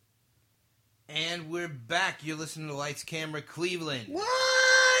And we're back. You're listening to Lights, Camera, Cleveland.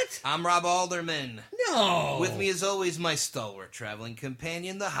 What? I'm Rob Alderman. No. With me, as always, my stalwart traveling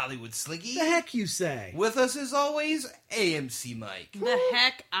companion, the Hollywood Slinky. The heck you say? With us, as always, AMC Mike. The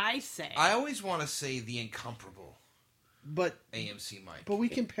heck I say. I always want to say the incomparable But AMC Mike. But we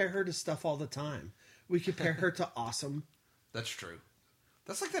compare her to stuff all the time. We compare her to awesome. That's true.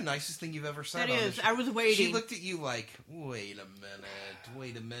 That's like the nicest thing you've ever said. That on is. the show. I was waiting. She looked at you like, wait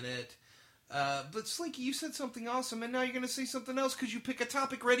a minute. But Slinky, you said something awesome, and now you're going to say something else because you pick a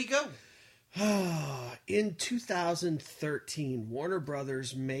topic. Ready, go. In 2013, Warner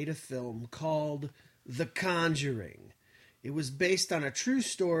Brothers made a film called The Conjuring. It was based on a true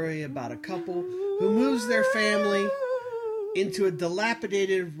story about a couple who moves their family into a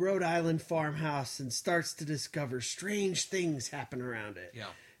dilapidated Rhode Island farmhouse and starts to discover strange things happen around it. Yeah.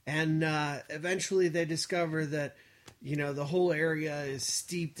 And eventually they discover that, you know, the whole area is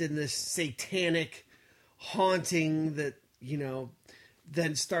steeped in this satanic haunting that, you know,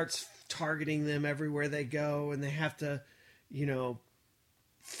 then starts targeting them everywhere they go, and they have to, you know,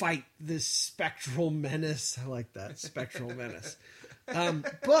 fight this spectral menace. I like that, spectral menace.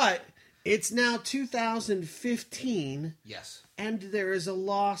 But it's now 2015. Yes. And there is a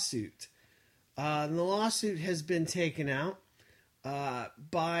lawsuit. And the lawsuit has been taken out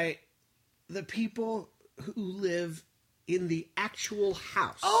by the people who live in the actual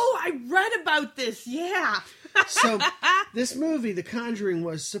house. Oh, I read about this. Yeah. So this movie, The Conjuring,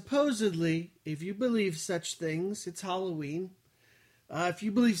 was supposedly, if you believe such things, it's Halloween. If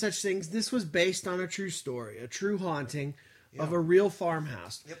you believe such things, this was based on a true story, a true haunting of a real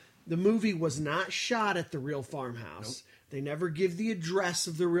farmhouse. Yep. The movie was not shot at the real farmhouse. Nope. They never give the address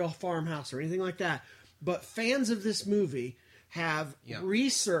of the real farmhouse or anything like that. But fans of this movie have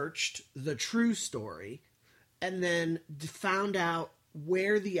researched the true story and then found out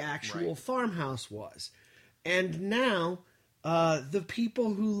where the actual farmhouse was. And now the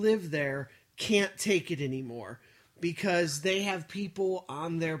people who live there can't take it anymore because they have people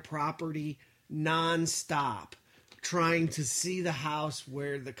on their property nonstop trying to see the house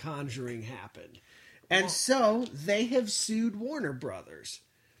where The Conjuring happened. And so they have sued Warner Brothers.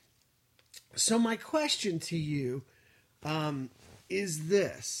 So my question to you is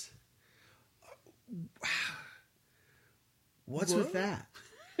this. What's with that?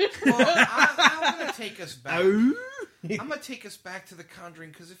 Well, I'm going to take us back. I'm going to take us back to The Conjuring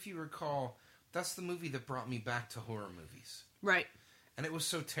because if you recall, that's the movie that brought me back to horror movies. Right. And it was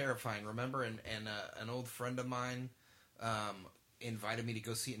so terrifying, remember? And an old friend of mine invited me to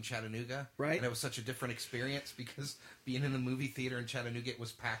go see it in Chattanooga. Right. And it was such a different experience because being in the movie theater in Chattanooga, it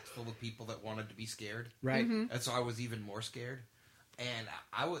was packed full of people that wanted to be scared. Right. Mm-hmm. And so I was even more scared. And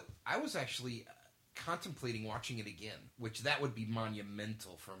I was actually contemplating watching it again, which that would be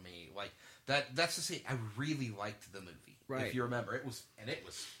monumental for me. Like that's to say, I really liked the movie. Right. If you remember, it was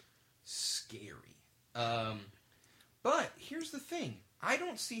scary. But here's the thing: I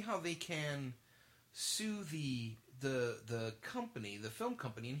don't see how they can sue the company, the film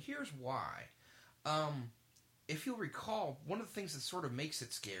company, and here's why. If you'll recall, one of the things that sort of makes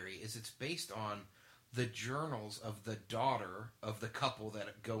it scary is it's based on the journals of the daughter of the couple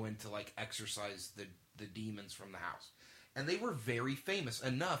that go in to like exorcise the demons from the house. And they were very famous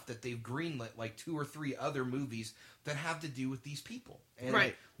enough that they've greenlit like 2 or 3 other movies that have to do with these people. And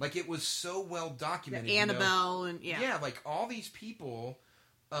right. Like it was so well documented. The Annabelle and yeah, like all these people,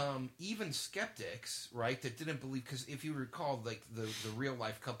 even skeptics, right, that didn't believe, because if you recall, like the real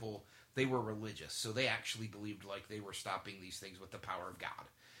life couple, they were religious, so they actually believed like they were stopping these things with the power of God.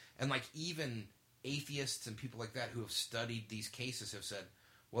 And like even atheists and people like that who have studied these cases have said,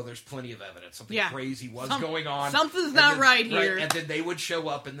 well, there's plenty of evidence. Something crazy was going on. Something's not right here. And then they would show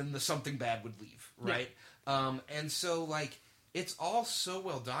up, and then something bad would leave, right? Yeah. And so, like, it's all so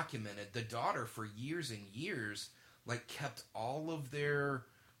well documented. The daughter, for years and years, like, kept all of their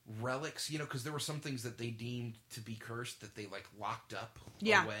relics, you know, because there were some things that they deemed to be cursed that they, like, locked up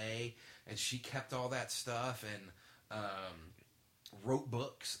away. And she kept all that stuff and wrote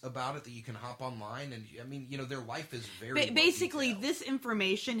books about it that you can hop online. And, I mean, you know, their life is very basically, this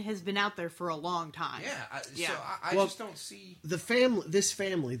information has been out there for a long time. Yeah. So I just don't see... This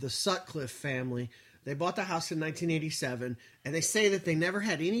family, the Sutcliffe family, they bought the house in 1987, and they say that they never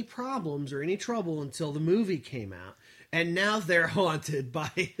had any problems or any trouble until the movie came out. And now they're haunted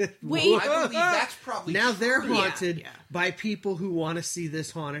by... Wait. I believe that's probably Now true. they're haunted by people who want to see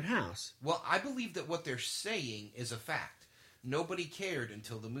this haunted house. Well, I believe that what they're saying is a fact. Nobody cared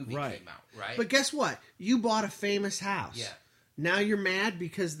until the movie came out, right? But guess what? You bought a famous house. Yeah. Now you're mad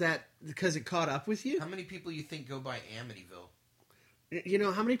because it caught up with you? How many people you think go by Amityville? You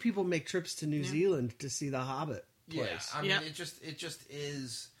know, how many people make trips to New Zealand to see the Hobbit place? Yeah, I mean, it just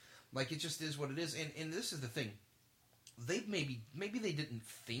is like, it just is what it is. And this is the thing. They maybe they didn't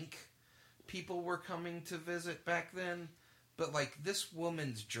think people were coming to visit back then, but like this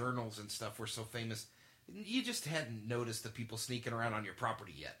woman's journals and stuff were so famous, you just hadn't noticed the people sneaking around on your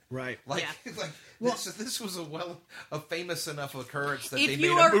property yet, right? Like, well, this was a famous enough occurrence that if they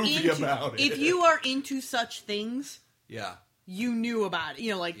you made are a movie into, about it. If you are into such things, yeah, you knew about it.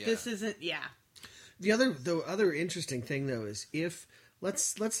 You know, like this isn't. Yeah. The other interesting thing though is if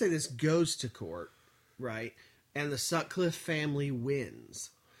let's say this goes to court, right, and the Sutcliffe family wins.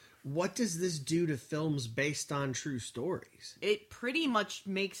 What does this do to films based on true stories? It pretty much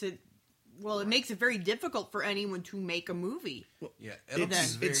makes it. Well, it makes it very difficult for anyone to make a movie. Yeah,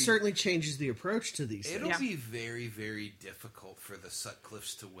 it certainly changes the approach to these things. It'll be very, very difficult for the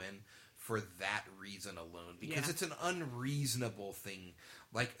Sutcliffes to win for that reason alone. Because it's an unreasonable thing.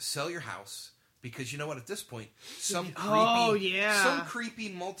 Like, sell your house. Because you know what? At this point, some creepy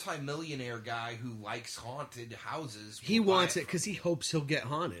multimillionaire guy who likes haunted houses. He wants it because he hopes he'll get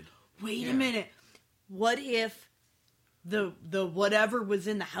haunted. Wait a minute. What if the whatever was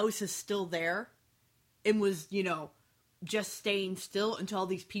in the house is still there and was, you know, just staying still until all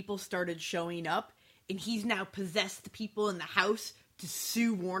these people started showing up, and he's now possessed the people in the house to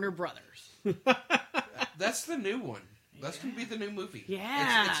sue Warner Brothers? That's the new one. That's going to be the new movie.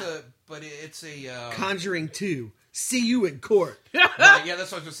 Yeah. It's a Conjuring 2. See you in court. yeah, that's what I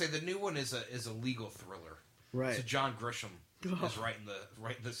was going to say. The new one is a legal thriller. Right. So John Grisham is writing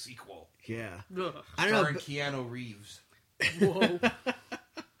the sequel. Yeah. I don't know. Starring Keanu Reeves. Whoa.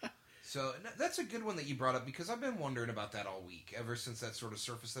 So that's a good one that you brought up, because I've been wondering about that all week. Ever since that sort of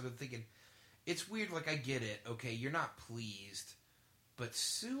surfaced, I've been thinking, it's weird. Like, I get it. Okay, you're not pleased, but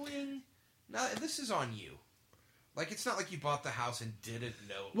suing? No, this is on you. Like, it's not like you bought the house and didn't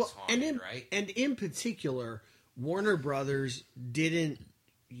know it was haunted, right? And in particular, Warner Brothers didn't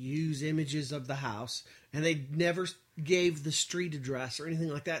use images of the house, and they never gave the street address or anything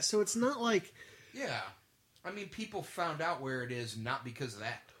like that. So it's not like... Yeah. I mean, people found out where it is not because of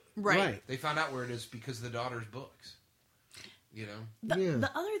that. Right. They found out where it is because of the daughter's books. You know?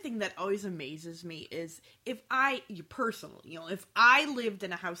 The other thing that always amazes me is if I lived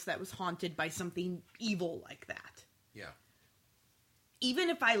in a house that was haunted by something evil like that. Yeah. Even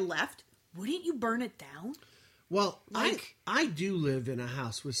if I left, wouldn't you burn it down? Well, I do live in a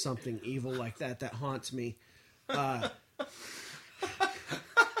house with something evil like that haunts me. Here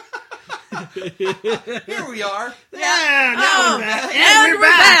we are. Yeah,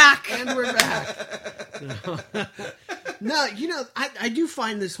 And we're back. No, you know, I do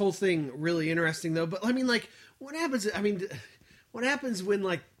find this whole thing really interesting, though. But I mean, like, what happens? I mean, what happens when,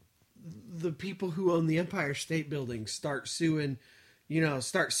 like, the people who own the Empire State Building start suing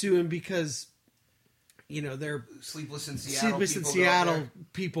because, you know, they're Sleepless in Seattle.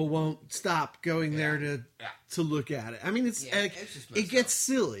 People won't stop going there to look at it. I mean, it gets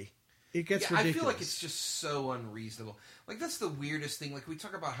silly. It gets ridiculous. I feel like it's just so unreasonable. Like, that's the weirdest thing. Like, we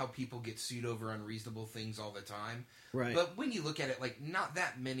talk about how people get sued over unreasonable things all the time. Right. But when you look at it, like, not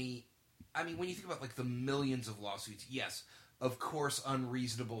that many... I mean, when you think about, like, the millions of lawsuits, yes, of course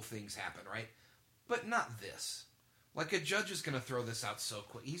unreasonable things happen, right? But not this. Like, a judge is going to throw this out so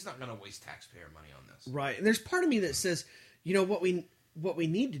quick. He's not going to waste taxpayer money on this. Right. And there's part of me that says, you know, what they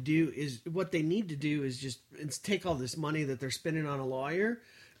need to do is just take all this money that they're spending on a lawyer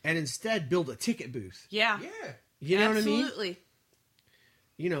and instead build a ticket booth. Yeah. Yeah. You know what I mean? Absolutely.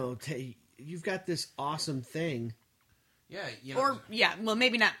 You know, you've got this awesome thing. Yeah. You know, or, yeah, well,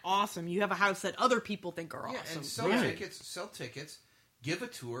 maybe not awesome. You have a house that other people think are awesome. And sell tickets, give a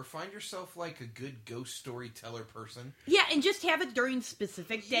tour, find yourself like a good ghost storyteller person. Yeah, and just have it during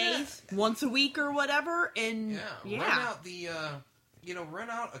specific days, once a week or whatever, and rent out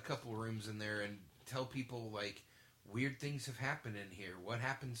rent out a couple rooms in there and tell people, like, weird things have happened in here. What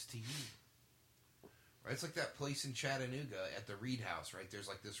happens to you? Right? It's like that place in Chattanooga at the Reed House, right? There's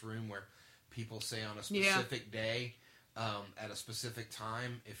like this room where people say on a specific day, at a specific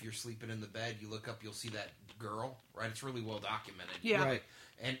time, if you're sleeping in the bed, you look up, you'll see that girl, right? It's really well documented. Yeah. Right.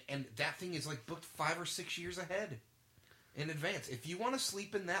 And that thing is like booked 5 or 6 years ahead in advance. If you want to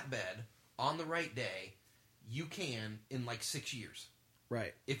sleep in that bed on the right day, you can in like 6 years.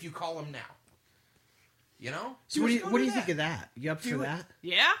 Right. If you call them now. You know? So what do you think of that? You up for that?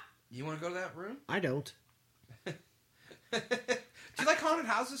 Yeah. You want to go to that room? I don't. Do you like haunted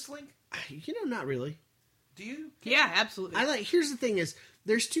houses, Slink? You know, not really. Do you? Yeah, absolutely. Here's the thing is,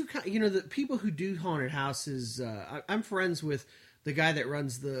 there's two, you know, the people who do haunted houses, I'm friends with the guy that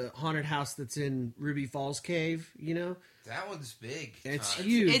runs the haunted house that's in Ruby Falls Cave, you know? That one's big. It's Todd.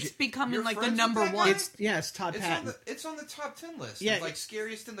 huge. It's becoming You're like the friends number with that one. guy? It's Todd Patton. It's on the top 10 list. Yeah. Of, like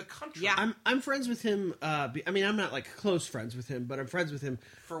scariest in the country. Yeah. I'm friends with him. I mean, I'm not like close friends with him, but I'm friends with him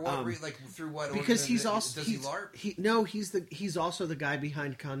For what like through what? because he's also does he LARP? He's also the guy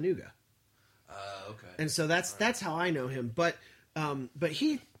behind Connuga, Okay. and so that's how I know him. But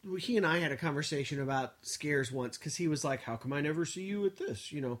he and I had a conversation about scares once because he was like, "How come I never see you at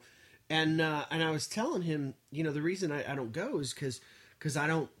this?" You know, and I was telling him, you know, the reason I don't go is because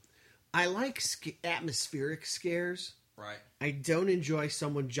I like atmospheric scares. Right. I don't enjoy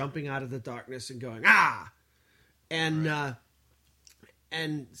someone jumping out of the darkness and going ah, and Right.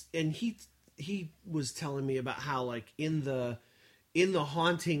 and he was telling me about how like in the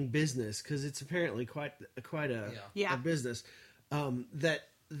haunting business, because it's apparently quite a business, that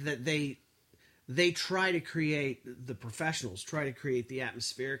they try to create, the professionals try to create the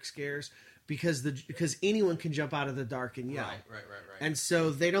atmospheric scares because anyone can jump out of the dark and yell. Right. And so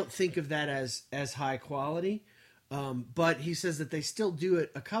they don't think of that as high quality. But he says that they still do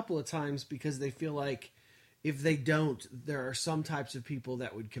it a couple of times because they feel like if they don't, there are some types of people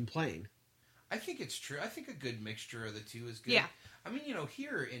that would complain. I think it's true. I think a good mixture of the two is good. Yeah. I mean, you know,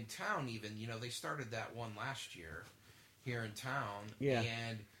 here in town even, you know, they started that one last year here in town. Yeah.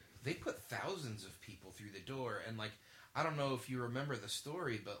 And they put thousands of people through the door. And, like, I don't know if you remember the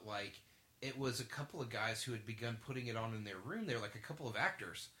story, but, like, it was a couple of guys who had begun putting it on in their room. They were, like, a couple of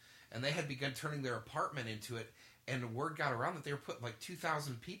actors. And they had begun turning their apartment into it. And word got around that they were putting, like,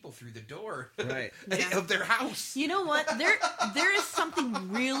 2,000 people through the door Right. of their house. You know what? There is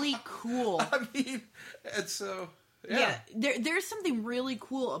something really cool. I mean, and so... Yeah, there's something really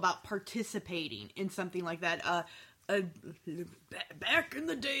cool about participating in something like that. Back in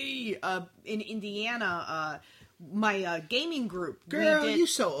the day, in Indiana, my gaming group. Girl, you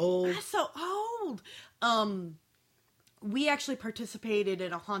so old. I'm so old. We actually participated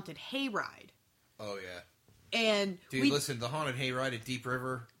in a haunted hayride. Oh, yeah. And Dude, listen, the haunted hayride at Deep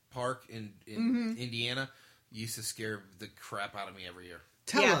River Park in Indiana used to scare the crap out of me every year.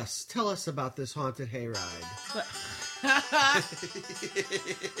 Tell us about this haunted hayride.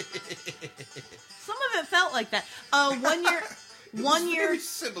 Some of it felt like that. One year, very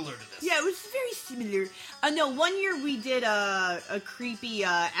similar to this. Yeah, it was very similar. No, one year we did a creepy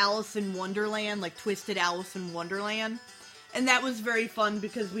Alice in Wonderland, like Twisted Alice in Wonderland. And that was very fun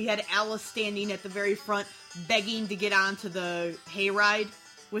because we had Alice standing at the very front begging to get onto the hayride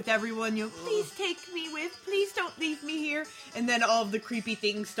with everyone. You know, please take me with, please don't leave me here. And then all of the creepy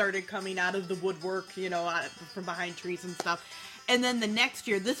things started coming out of the woodwork, you know, from behind trees and stuff. And then the next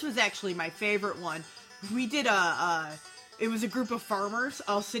year, this was actually my favorite one. We did it was a group of farmers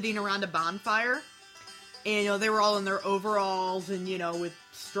all sitting around a bonfire. And, you know, they were all in their overalls and, you know, with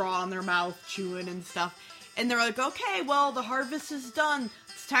straw in their mouth, chewing and stuff. And they're like, okay, well, the harvest is done.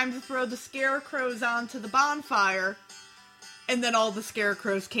 It's time to throw the scarecrows onto the bonfire. And then all the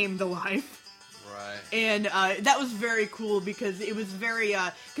scarecrows came to life. Right. And that was very cool because it was very,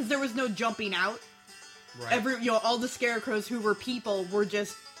 because there was no jumping out. Right. All the scarecrows who were people were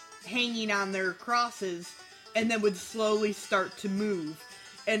just hanging on their crosses and then would slowly start to move.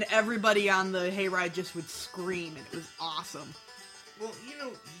 And everybody on the hayride just would scream, and it was awesome. Well, you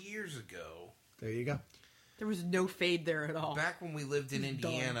know, years ago... There you go. There was no fade there at all. Back when we lived in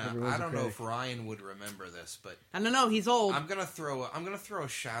Indiana, I don't know if Ryan would remember this, but... I don't know, he's old. I'm gonna throw a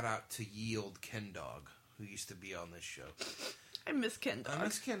shout out to Yield Ken Dog, who used to be on this show. I miss Ken Dog. I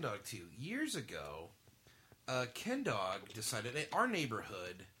miss Ken Dog, too. Years ago, Ken Dog decided... Our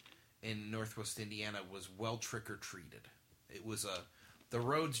neighborhood in Northwest Indiana was well trick-or-treated. It was the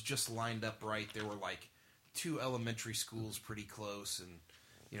roads just lined up right. There were, like, 2 elementary schools pretty close, and...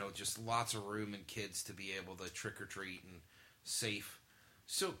 You know, just lots of room and kids to be able to trick-or-treat and safe.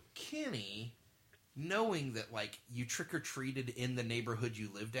 So Kenny, knowing that, like, you trick-or-treated in the neighborhood you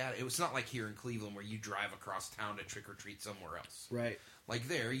lived at, it was not like here in Cleveland where you drive across town to trick-or-treat somewhere else. Right. Like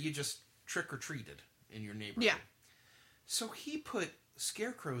there, you just trick-or-treated in your neighborhood. Yeah. So he put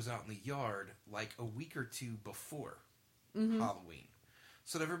scarecrows out in the yard, like, a week or 2 before Halloween.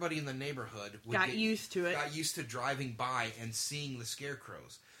 So that everybody in the neighborhood got used to it. Got used to driving by and seeing the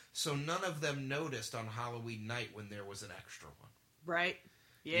scarecrows. So none of them noticed on Halloween night when there was an extra one. Right.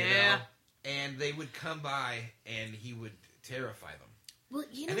 Yeah. You know? And they would come by and he would terrify them. Well,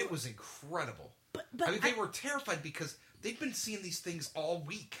 you know, and it was incredible. But I mean, they were terrified because they'd been seeing these things all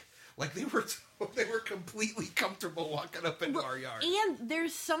week. Like they were completely comfortable walking up into our yard. And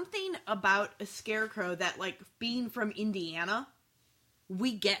there's something about a scarecrow that, like, being from Indiana,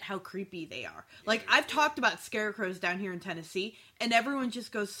 we get how creepy they are. Like, I've talked about scarecrows down here in Tennessee, and everyone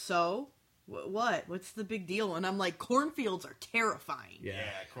just goes, so? What? What's the big deal? And I'm like, cornfields are terrifying. Yeah,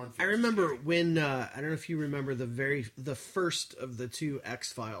 cornfields. I remember when, I don't know if you remember the first of the 2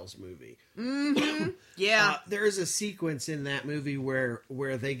 X-Files movie. Mm-hmm. Yeah. There is a sequence in that movie where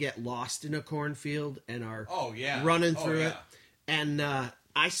they get lost in a cornfield and are running through it. And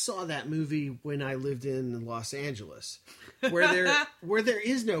I saw that movie when I lived in Los Angeles, where there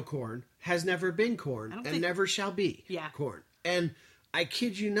is no corn, has never been corn, and never shall be corn. And I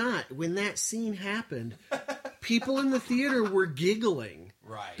kid you not, when that scene happened, people in the theater were giggling.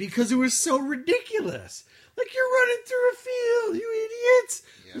 Right. Because it was so ridiculous. Like, you're running through a field, you idiots.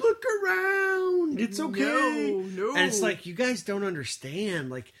 Yep. Look around. It's okay. No. And it's like, you guys don't understand.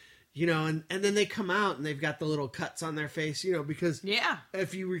 Like, you know, and then they come out and they've got the little cuts on their face, you know, because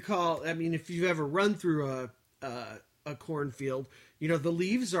if you recall, I mean, if you've ever run through a cornfield, you know, the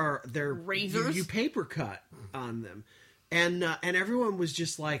leaves they're razors. You paper cut on them. And everyone was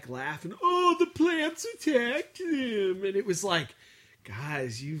just like laughing. Oh, the plants attacked them. And it was like,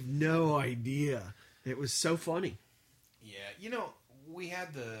 guys, you've no idea. It was so funny. Yeah, you know, we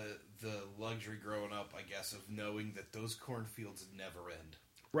had the luxury growing up, I guess, of knowing that those cornfields never end.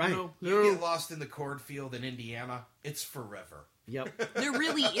 Right. You get lost in the cornfield in Indiana, it's forever. Yep. There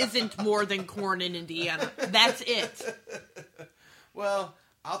really isn't more than corn in Indiana. That's it. Well,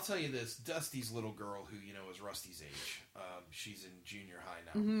 I'll tell you this. Dusty's little girl, who, you know, is Rusty's age, she's in junior high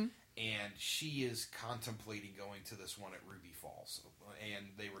now, and she is contemplating going to this one at Ruby Falls, and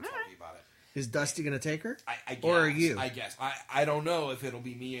they were talking about it. Is Dusty going to take her? I guess, or are you? I guess. I don't know if it'll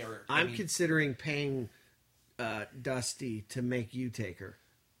be me or... I'm considering paying Dusty to make you take her.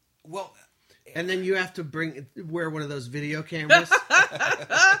 Well... And then you have to wear one of those video cameras.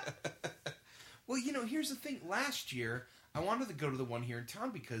 Well, you know, here's the thing. Last year, I wanted to go to the one here in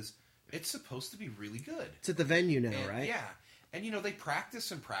town because it's supposed to be really good. It's at the venue now, right? Yeah. And, you know, they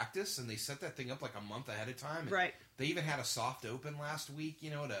practice, and they set that thing up like a month ahead of time. And right. They even had a soft open last week,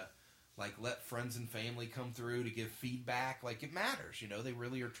 you know, to, like, let friends and family come through to give feedback. Like, it matters, you know. They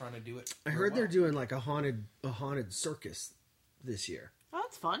really are trying to do it. I heard they're doing, like, a haunted circus this year. Oh,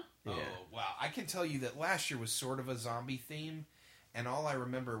 that's fun. Yeah. Oh, wow. I can tell you that last year was sort of a zombie theme, and all I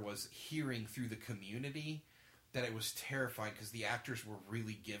remember was hearing through the community that it was terrifying because the actors were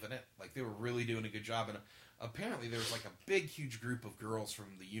really giving it. Like, they were really doing a good job, and apparently there was, like, a big, huge group of girls from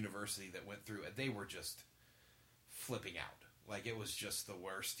the university that went through it. They were just flipping out. Like, it was just the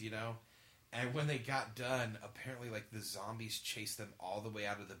worst, you know? And when they got done, apparently, like, the zombies chased them all the way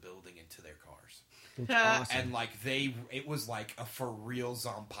out of the building into their cars. That's awesome. And, like, it was like a for real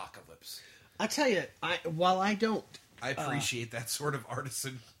zompocalypse. I tell you, while I don't... I appreciate that sort of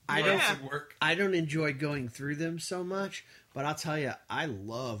artisan work. I don't enjoy going through them so much, but I'll tell you, I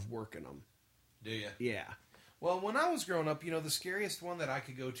love working them. Do you? Yeah. Well, when I was growing up, you know, the scariest one that I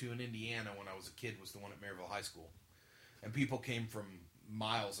could go to in Indiana when I was a kid was the one at Maryville High School. And people came from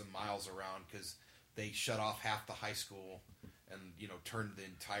miles and miles around because they shut off half the high school and, you know, turned the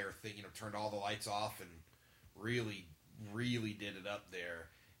entire thing, you know, turned all the lights off and really, really did it up there.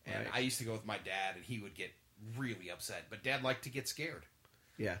 And I used to go with my dad, and he would get really upset. But Dad liked to get scared.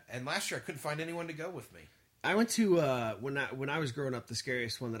 Yeah. And last year I couldn't find anyone to go with me. I went to when I was growing up, the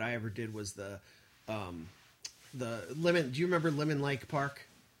scariest one that I ever did was the Lemon. Do you remember Lemon Lake Park?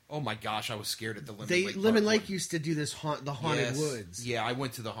 Oh my gosh, I was scared at the Lemon Lake. Lemon Lake used to do this the haunted woods. Yeah, I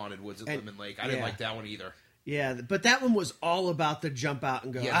went to the haunted woods at Lemon Lake. I didn't like that one either. Yeah, but that one was all about the jump out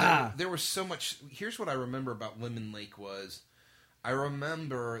and go. Yeah, there was so much. Here's what I remember about Lemon Lake was, I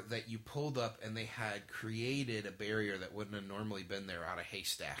remember that you pulled up and they had created a barrier that wouldn't have normally been there out of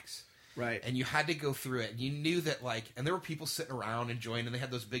haystacks. Right. And you had to go through it. And you knew that, like, and there were people sitting around enjoying, and they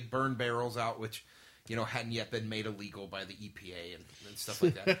had those big burn barrels out, which, you know, hadn't yet been made illegal by the EPA and stuff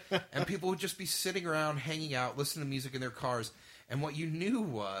like that. And people would just be sitting around, hanging out, listening to music in their cars. And what you knew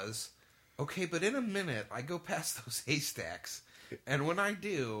was, okay, but in a minute, I go past those haystacks. And when I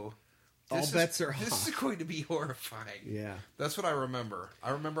do, all bets are off. This is going to be horrifying. Yeah. That's what I remember. I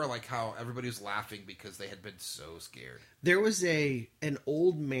remember, like, how everybody was laughing because they had been so scared. There was an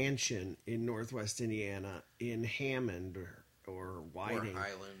old mansion in Northwest Indiana in Hammond or Whiting. Or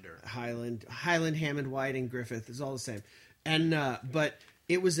Highland, Hammond, Whiting, Griffith. It's all the same. And, but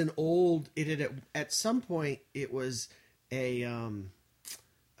it was an old, at some point, it was a,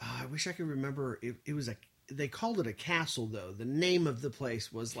 I wish I could remember, it was they called it a castle, though. The name of the place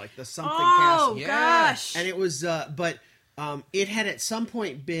was like the something castle. Oh, gosh. And it was, but It had at some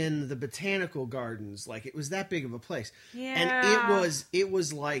point been the Botanical Gardens. Like, it was that big of a place. Yeah. And it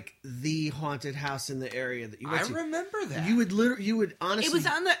was like the haunted house in the area that you went to. I remember that. You would honestly...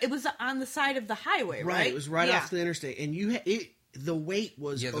 It was on the side of the highway, right? Right, it was right off the interstate. And the wait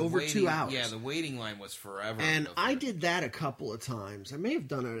was over 2 hours. Yeah, the waiting line was forever. And I did that a couple of times. I may have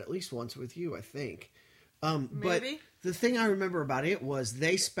done it at least once with you, I think. But the thing I remember about it was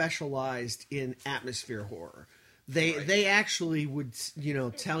they specialized in atmosphere horror. They actually would,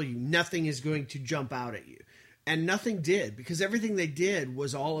 tell you nothing is going to jump out at you. And nothing did, because everything they did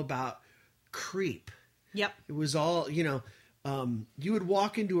was all about creep. Yep. It was all, you would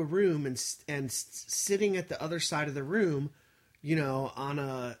walk into a room and sitting at the other side of the room, on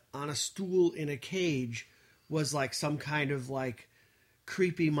a stool in a cage was like some kind of like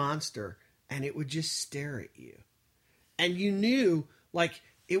creepy monster, and it would just stare at you. And you knew, like,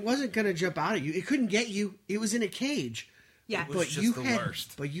 it wasn't going to jump out at you. It couldn't get you. It was in a cage. Yeah. It was just the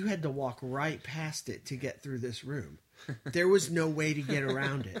worst. But you had to walk right past it to get through this room. There was no way to get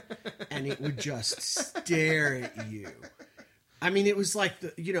around it. And it would just stare at you. I mean, it was like,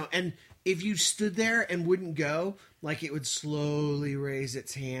 and if you stood there and wouldn't go, like, it would slowly raise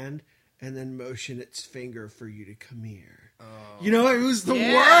its hand and then motion its finger for you to come here. It was the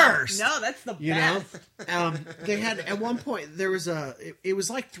worst. No, that's the best. They had, at one point, there was it was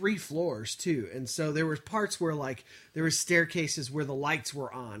like 3 floors too. And so there were parts where, like, there were staircases where the lights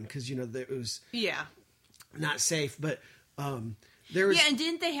were on because, it was not safe. But there was... Yeah, and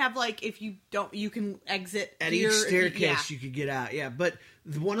didn't they have, like, if you don't, you can exit at here, each staircase you could get out. Yeah, but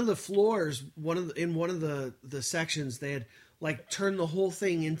one of the floors, in one of the sections, they had, like, turned the whole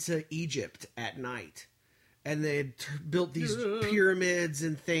thing into Egypt at night. And they had built these pyramids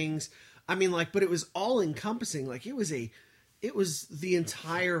and things. I mean, like, but it was all encompassing. Like, it was the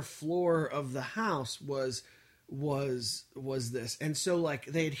entire floor of the house was this. And so, like,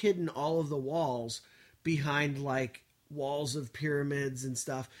 they had hidden all of the walls behind, like, walls of pyramids and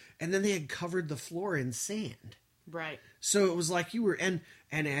stuff. And then they had covered the floor in sand. Right. So it was like you were, and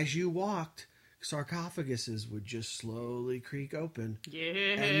as you walked, sarcophaguses would just slowly creak open. Yeah.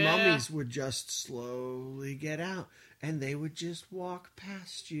 And mummies would just slowly get out. And they would just walk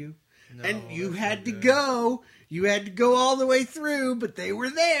past you. No, and you had to go. You had to go all the way through, but they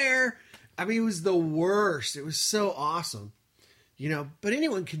were there. I mean, it was the worst. It was so awesome. But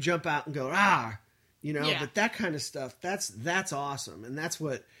anyone can jump out and go, but that kind of stuff, that's awesome. And that's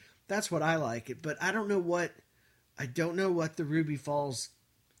what I like it. But I don't know what the Ruby Falls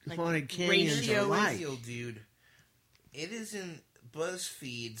Haunted Canyons are like. Dude, it is in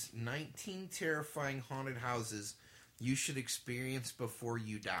BuzzFeed's 19 terrifying haunted houses you should experience before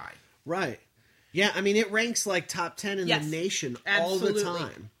you die. Right. Yeah, I mean, it ranks like top 10 in the nation all the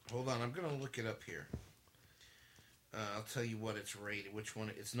time. Hold on, I'm going to look it up here. I'll tell you what it's rated. Which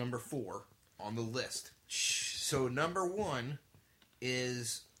one? It's number 4 on the list. So number 1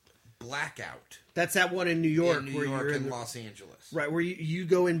 is Blackout. That's that one in New York. In New York and Los Angeles. Right, where you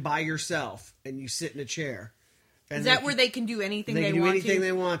go in by yourself and you sit in a chair. And is that where they can do anything they want to? They can do anything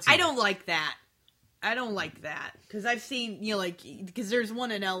they want to. I don't like that. Because I've seen, because there's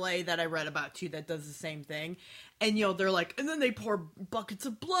one in LA that I read about too that does the same thing. And, they're like, and then they pour buckets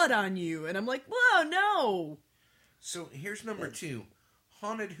of blood on you. And I'm like, whoa, no. So here's number 2,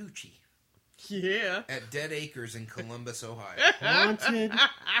 Haunted Hoochie. Yeah. At Dead Acres in Columbus, Ohio. Haunted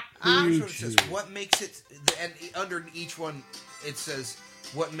Hoochie. It says, what makes it, and under each one it says,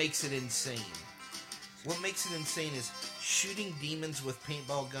 what makes it insane. What makes it insane is shooting demons with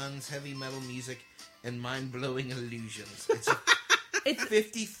paintball guns, heavy metal music, and mind-blowing illusions. It's a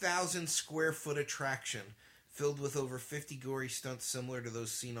 50,000 square foot attraction filled with over 50 gory stunts similar to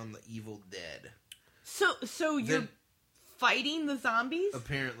those seen on The Evil Dead. So you're fighting the zombies?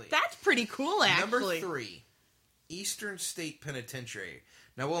 Apparently. That's pretty cool, actually. Number 3, Eastern State Penitentiary.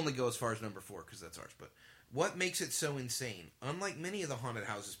 Now, we'll only go as far as number 4, because that's ours, but what makes it so insane? Unlike many of the haunted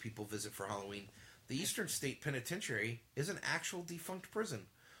houses people visit for Halloween, the Eastern State Penitentiary is an actual defunct prison,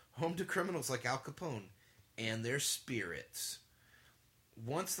 home to criminals like Al Capone and their spirits.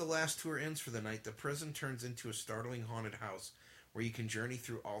 Once the last tour ends for the night, the prison turns into a startling haunted house where you can journey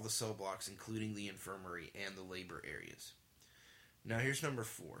through all the cell blocks, including the infirmary and the labor areas. Now, here's number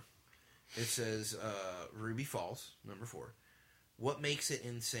 4. It says, Ruby Falls, number 4. What makes it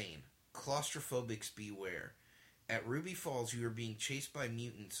insane? Claustrophobics beware. At Ruby Falls, you are being chased by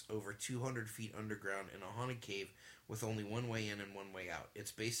mutants over 200 feet underground in a haunted cave with only one way in and one way out.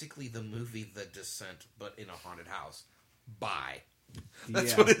 It's basically the movie The Descent, but in a haunted house. Bye.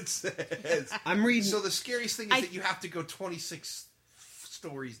 That's what it says. I'm reading. So the scariest thing is that you have to go 26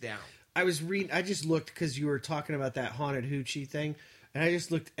 stories down. I was reading. I just looked because you were talking about that haunted hoochie thing, and I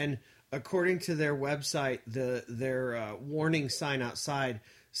just looked. And according to their website, their warning sign outside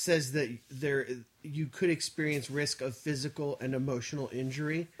says that you could experience risk of physical and emotional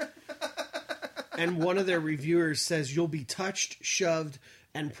injury. And one of their reviewers says you'll be touched, shoved,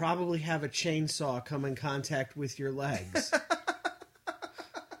 and probably have a chainsaw come in contact with your legs.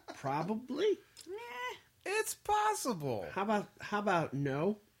 Probably. It's possible. How about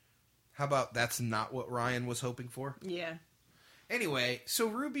no? How about that's not what Ryan was hoping for? Yeah. Anyway, so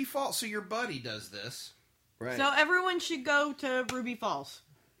Ruby Falls. So your buddy does this. Right. So everyone should go to Ruby Falls.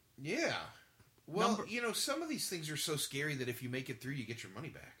 Yeah. Well, some of these things are so scary that if you make it through, you get your money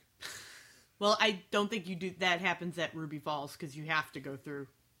back. Well, I don't think you do. That happens at Ruby Falls because you have to go through.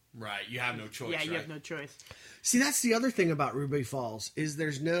 Right. You have no choice. Yeah, you right? have no choice. See, that's the other thing about Ruby Falls is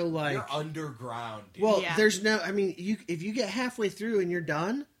there's no like. You're underground. Dude. Well, Yeah. there's no. I mean, if you get halfway through and you're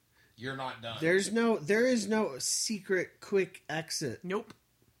done, You're not done. there is no secret quick exit. Nope.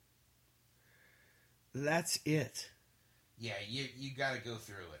 That's it. Yeah, you got to go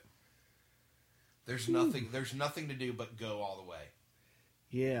through it. There's nothing. There's nothing to do but go all the way.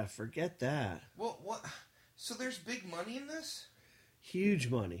 Yeah, forget that. Well, what? So there's big money in this? Huge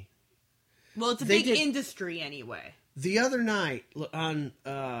money. Well, it's a They big did- industry anyway. The other night on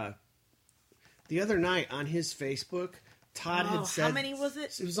his Facebook, Todd had said How many was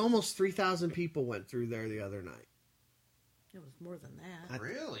it? It was almost 3,000 people went through there the other night. It was more than that.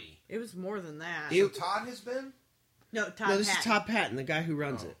 Really? It was more than that. So Todd has been? No, Todd. No, this is Patton. Todd Patton, the guy who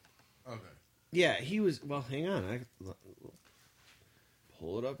runs it. Okay. Yeah, he was. Well, hang on. I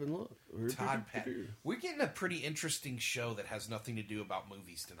pull it up and look. Todd Patton. We're getting a pretty interesting show that has nothing to do about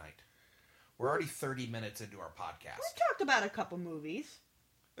movies tonight. We're already 30 minutes into our podcast. We talked about a couple movies.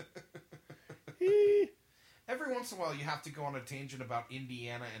 Every once in a while, you have to go on a tangent about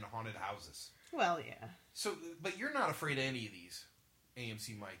Indiana and haunted houses. Well, yeah. So, but you're not afraid of any of these,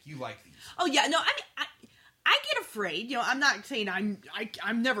 AMC Mike. You like these. Oh yeah, no, I get afraid. I'm not saying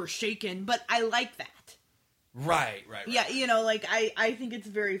I'm never shaken, but I like that. Right. Yeah, I think it's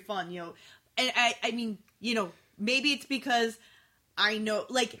very fun. And I mean, maybe it's because I know,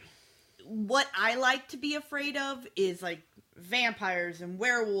 like, what I like to be afraid of is like vampires and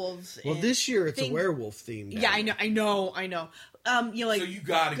werewolves. Well, and this year it's things. a werewolf theme. Yeah, I know. Like, So you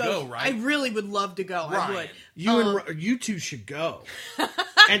gotta go, right? I really would love to go. I would. You two should go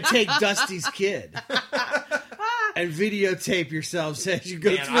and take Dusty's kid and videotape yourselves as you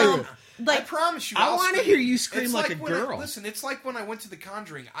go through. I promise you. I want to hear you scream it's like a when girl. Listen, it's like when I went to The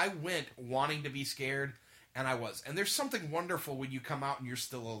Conjuring. I went wanting to be scared, and I was. And there's something wonderful when you come out and you're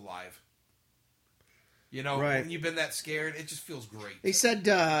still alive. Right. When you've been that scared, it just feels great. They said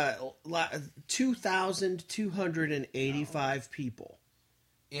 2,285 people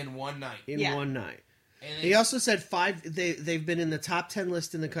In one night. in one night. And He also said they've been in the top 10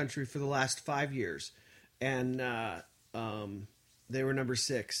 list in the country for the last 5 years, and they were number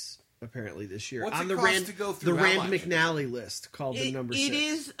 6 apparently this year What's on it the cost Rand to go through? How Rand much? McNally list called the number 6. It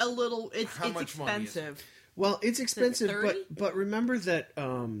is a little. It's How much money is it? expensive. Well, it's expensive, 30? but remember that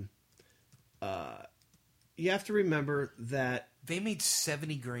you have to remember that They made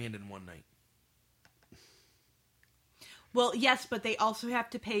 $70,000 in one night. Well, yes, but they also have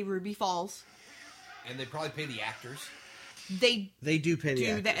to pay Ruby Falls. And they probably pay the actors. They do pay the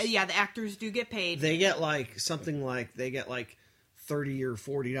actors. yeah, the actors do get paid. They get like $30 or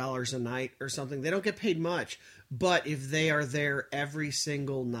 $40 a night or something. They don't get paid much, but if they are there every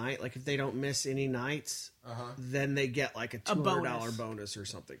single night, like if they don't miss any nights, then they get like a $200 bonus or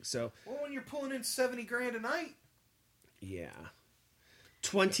something. So, Well, when you're pulling in $70,000 a night. yeah.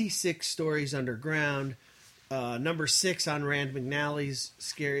 26 stories underground. Number 6 on Rand McNally's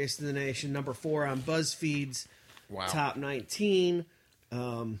Scariest in the Nation. Number 4 on BuzzFeed's Top 19.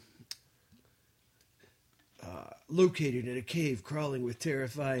 Located in a cave crawling with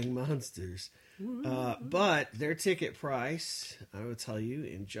terrifying monsters. But their ticket price, I will tell you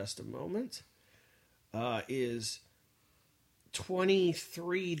in just a moment, is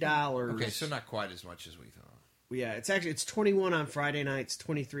 $23. Okay, so not quite as much as we thought. Yeah, it's 21 on Friday nights,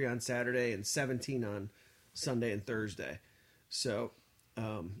 23 on Saturday, and 17 on Sunday and Thursday. So,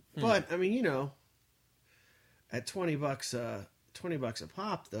 but I mean, at $20 a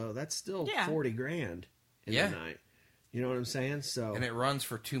pop though, that's still $40,000 in the night. You know what I'm saying? So, and it runs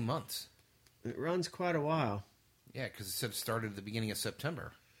for 2 months. It runs quite a while. Yeah, because it said it started at the beginning of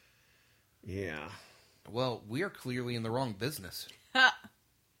September. Yeah. Well, we are clearly in the wrong business.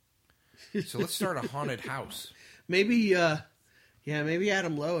 So let's start a haunted house. Maybe, maybe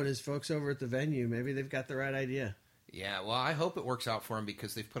Adam Lowe and his folks over at the venue, maybe they've got the right idea. Yeah, well, I hope it works out for him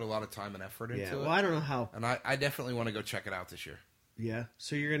because they've put a lot of time and effort into it. Well, I don't know how. And I definitely want to go check it out this year. Yeah,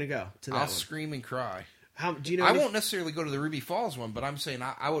 so you're gonna go to that I'll one. scream and cry. How do you know? I won't necessarily go to the Ruby Falls one, but I'm saying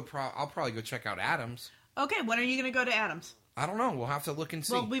I'll probably go check out Adams. Okay, when are you going to go to Adams? I don't know. We'll have to look and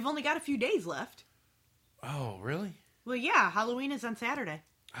see. Well, we've only got a few days left. Oh, really? Well, yeah, Halloween is on Saturday.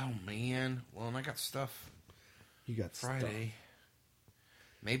 Oh man. Well, and I got stuff You got Friday. Stuff.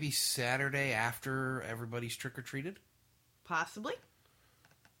 Maybe Saturday after everybody's trick or treated. Possibly.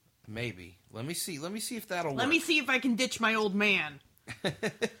 Maybe. Let me see. Let me see if that'll work. Let me see if I can ditch my old man. Because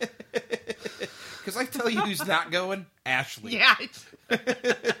I tell you who's not going? Ashley. Yeah.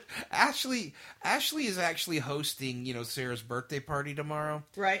 Ashley is actually hosting, Sarah's birthday party tomorrow.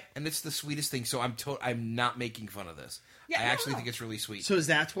 Right. And it's the sweetest thing. So I'm not making fun of this. Yeah, I no, actually no. think it's really sweet. So is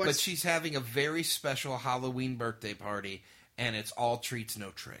that what? But she's having a very special Halloween birthday party, and it's all treats, no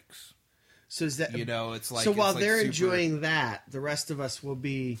tricks. So is that? It's like So while it's like they're super enjoying that, the rest of us will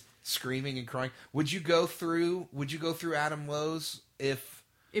be screaming and crying. Would you go through Adam Lowe's if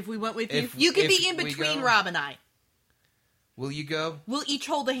we went with you, If- you could if be in we between go- Rob and I. will you go? We'll each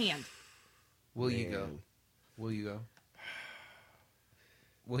hold a hand. Will you go? Will you go?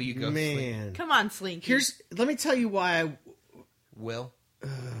 Will you go? Sleep? man. Come on, Slinky. Let me tell you why I Will.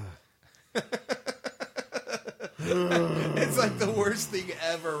 It's like the worst thing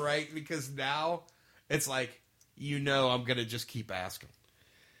ever, right? Because now it's like I'm gonna just keep asking.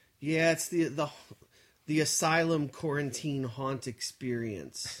 Yeah, it's the asylum quarantine haunt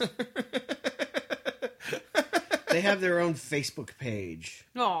experience. They have their own Facebook page.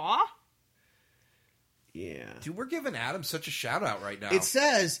 Aw. Yeah. Dude, we're giving Adam such a shout out right now. It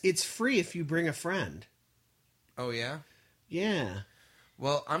says it's free if you bring a friend. Oh yeah. Yeah.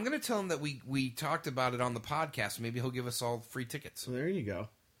 Well, I'm gonna tell him that we talked about it on the podcast. Maybe he'll give us all free tickets. So there you go.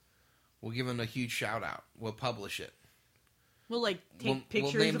 We'll give him a huge shout out. We'll publish it. We'll take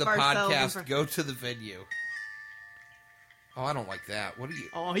pictures we'll name of the ourselves. podcast. Go to the venue. Oh, I don't like that. What are you?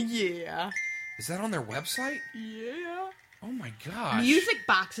 Oh yeah. Is that on their website? Yeah. Oh my gosh. Music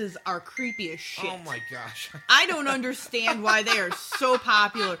boxes are creepy as shit. Oh my gosh. I don't understand why they are so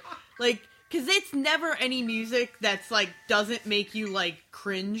popular. Like, because it's never any music that's like doesn't make you like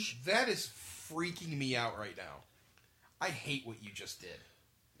cringe. That is freaking me out right now. I hate what you just did.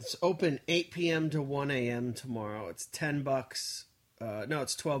 It's open 8 p.m. to 1 a.m. tomorrow. It's $10. No,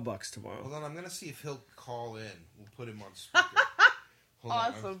 it's $12 tomorrow. Hold on, I'm gonna see if he'll call in. We'll put him on speaker. Hold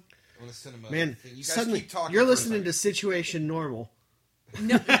on, Awesome. I'm gonna send him a Man, thing. You guys suddenly keep talking. you're for a listening to second. Situation Normal.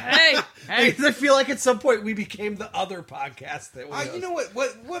 No, hey. I feel like at some point we became the other podcast that we You know what?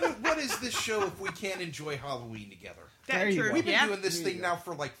 What is this show if we can't enjoy Halloween together? There That's you true. go. We've been Yeah. doing this thing now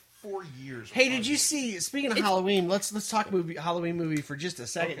for like 4 years. Hey, did you see? Speaking of Halloween, let's talk Halloween movie for just a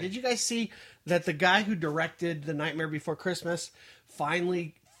second. Okay. Did you guys see that the guy who directed The Nightmare Before Christmas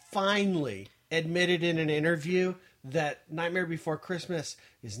finally admitted in an interview that Nightmare Before Christmas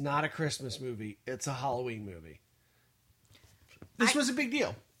is not a Christmas movie; it's a Halloween movie. This was a big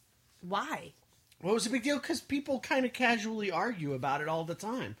deal. Why? Well, it was a big deal because people kind of casually argue about it all the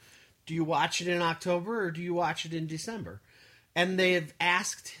time. Do you watch it in October or do you watch it in December? And they have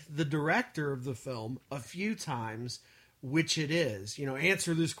asked the director of the film a few times which it is.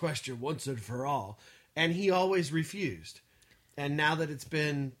 Answer this question once and for all. And he always refused. And now that it's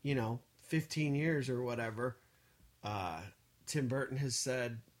been, 15 years or whatever, Tim Burton has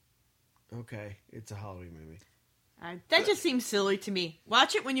said, okay, it's a Halloween movie. That just seems silly to me.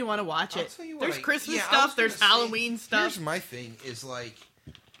 Watch it when you want to watch I'll it. tell you what, There's Christmas I was stuff. gonna There's say, Halloween stuff. Here's my thing: is like,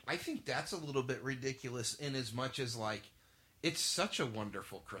 I think that's a little bit ridiculous in as much as like, it's such a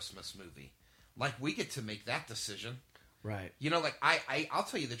wonderful Christmas movie. Like we get to make that decision. Right. Like I'll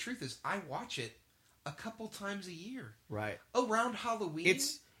tell you the truth is I watch it a couple times a year. Right. Around Halloween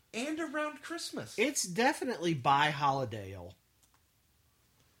and around Christmas. It's definitely by holiday-ale.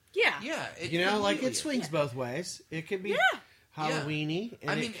 Yeah. Yeah. It swings both ways. It can be Halloween-y.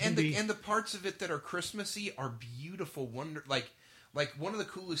 And and the parts of it that are Christmassy are beautiful. Like one of the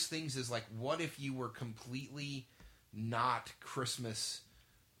coolest things is like, what if you were completely not Christmas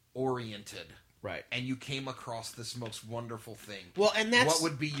oriented? Right. And you came across this most wonderful thing. Well, and that's what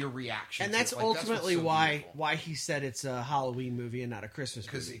would be your reaction? And to that's it? Like, ultimately what's so why beautiful. he said it's a Halloween movie and not a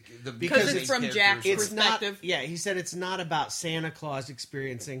Christmas movie. Because it's from Jack's It's perspective. not. Yeah, he said it's not about Santa Claus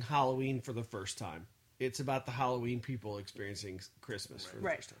experiencing Halloween for the first time. It's about the Halloween people experiencing Christmas for the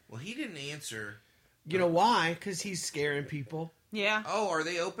first time. Well, he didn't answer. You know why? Because he's scaring people. Yeah. Oh, are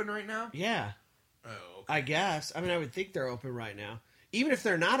they open right now? Yeah, Oh, okay. I guess. I mean, I would think they're open right now. even if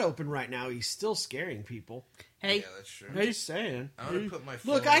they're not open right now, he's still scaring people. Hey, Yeah, that's true. I'm just saying. I'm gonna put my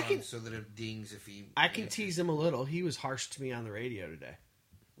phone Look, on so that it dings if he. I can tease him a little. He was harsh to me on the radio today.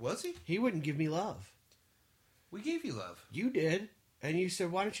 Was he? He wouldn't give me love. We gave you love. You did, and you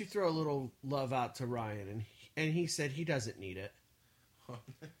said, "Why don't you throw a little love out to Ryan?" And he said he doesn't need it.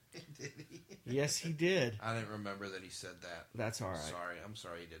 Did he? Yes, he did. I didn't remember that he said that. That's all right. Sorry, I'm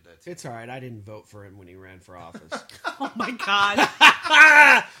sorry he did that. It's all right. I didn't vote for him when he ran for office. oh my God.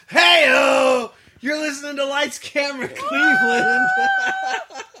 Hey-o! You're listening to Lights, Camera, Cleveland.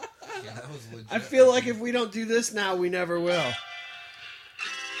 Yeah, that was legit. I feel like if we don't do this now, we never will.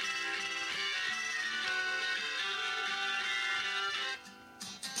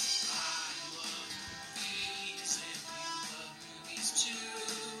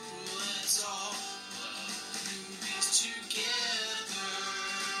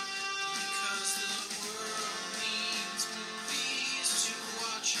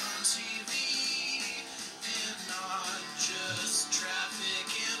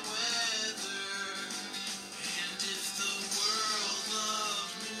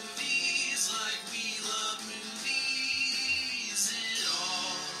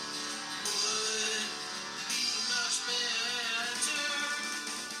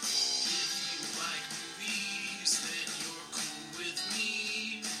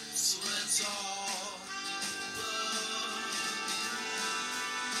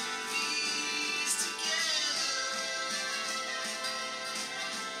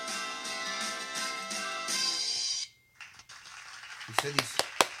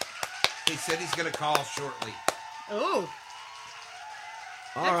 He said he's going to call shortly. Oh,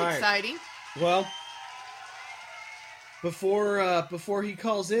 All that's right. exciting. Well, before he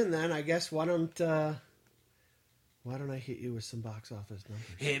calls in, then I guess why don't I hit you with some box office numbers?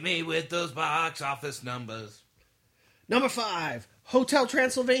 Hit me with those box office numbers. Number 5, Hotel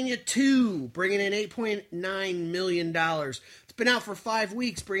Transylvania 2, bringing in $8.9 million. It's been out for 5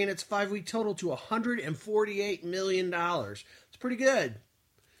 weeks, bringing its 5-week total to $148 million. It's pretty good.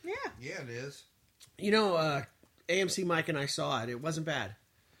 Yeah. Yeah, it is. You know, AMC Mike and I saw it. It wasn't bad.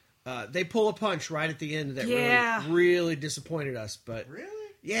 They pull a punch right at the end that really disappointed us. But Really?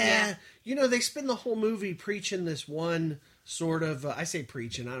 yeah. You know, they spend the whole movie preaching this one sort of. I say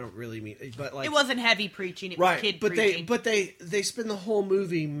preaching. I don't really mean, but like It wasn't heavy preaching. It was kid preaching. But they spend the whole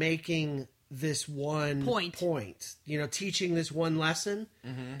movie making this one point. You know, teaching this one lesson,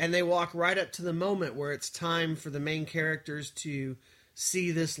 and they walk right up to the moment where it's time for the main characters to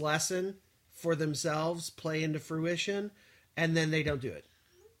see this lesson for themselves play into fruition, and then they don't do it.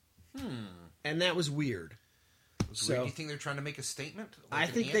 And that was weird. Do you think they're trying to make a statement? I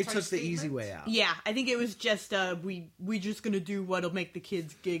think they took the easy way out. Yeah, I think it was just we just gonna do what'll make the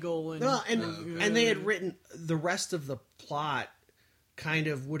kids giggle and and they had written the rest of the plot kind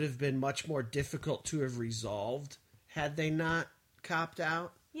of would have been much more difficult to have resolved had they not copped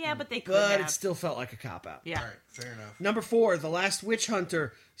out. Yeah, but they could But have. it still felt like a cop out. Yeah. All right, fair enough. Number 4, The Last Witch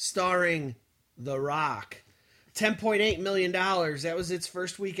Hunter, starring The Rock. $10.8 million. That was its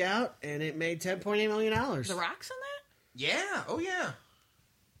first week out, and it made $10.8 million. The Rock's in that? Yeah. Oh, yeah.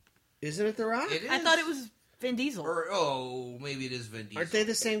 Isn't it The Rock? It is. I thought it was Vin Diesel. Or, maybe it is Vin Diesel. Aren't they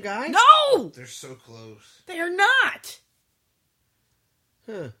the same guy? No! They're so close. They are not!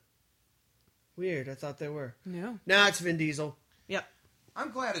 Huh. Weird. I thought they were. No. No, it's Vin Diesel. Yep.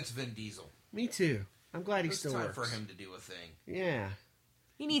 I'm glad it's Vin Diesel. Me too. I'm glad he It's still time works. for him to do a thing. Yeah.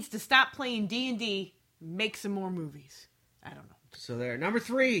 He needs to stop playing D&D, make some more movies. I don't know. So there. Number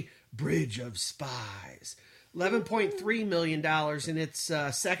 3, Bridge of Spies. $11.3 million in its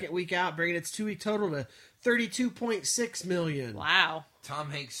second week out, bringing its 2-week total to $32.6 million. Wow. Tom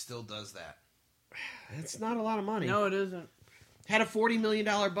Hanks still does that. That's not a lot of money. No, it isn't. Had a $40 million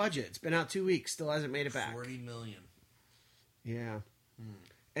budget. It's been out 2 weeks. Still hasn't made it back. $40 million. Yeah.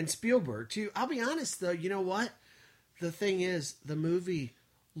 And Spielberg, too. I'll be honest, though. You know what? The thing is, the movie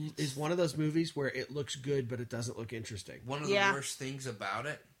is one of those movies where it looks good, but it doesn't look interesting. One of the worst things about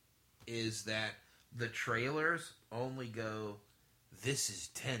it is that the trailers only go, this is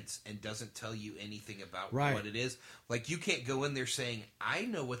tense, and doesn't tell you anything about what it is. Like, you can't go in there saying, I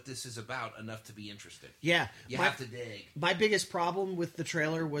know what this is about enough to be interested. Yeah. You have to dig. My biggest problem with the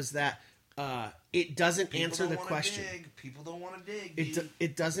trailer was that it doesn't answer the question. People don't want to dig.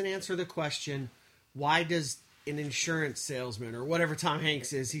 It doesn't answer the question, why does an insurance salesman, or whatever Tom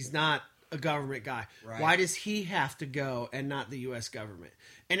Hanks is, he's not a government guy. Right. Why does he have to go and not the U.S. government?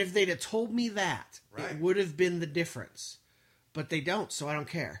 And if they'd have told me that, it would have been the difference. But they don't, so I don't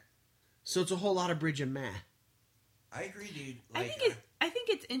care. So it's a whole lot of bridge and meh. I agree, dude. I think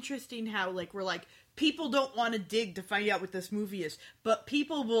it's interesting how we're people don't want to dig to find out what this movie is, but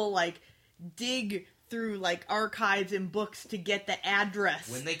people will like dig through like archives and books to get the address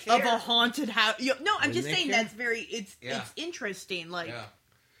when they care. of a haunted house. No, I'm just saying care. that's very it's interesting. Like,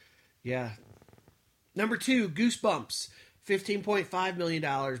 yeah. Number 2, Goosebumps, $15.5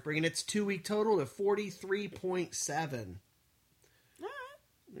 million, bringing its 2-week total to 43.7.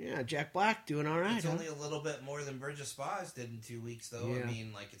 Yeah, Jack Black doing all right. It's only a little bit more than Bridge of Spies did in 2 weeks, though. Yeah. I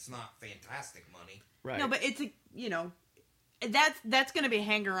mean, like, it's not fantastic money. Right. No, but it's a, that's going to be a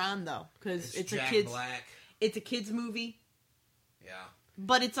hanger on though, because it's Jack a kids. Black. It's a kids movie. Yeah.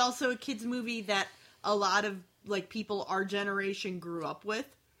 But it's also a kids movie that a lot of like people our generation grew up with,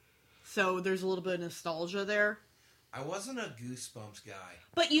 so there's a little bit of nostalgia there. I wasn't a Goosebumps guy,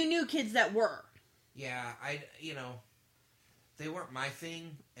 but you knew kids that were. Yeah, they weren't my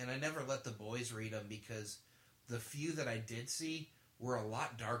thing, and I never let the boys read them because the few that I did see were a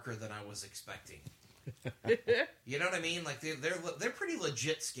lot darker than I was expecting. You know what I mean? Like they're pretty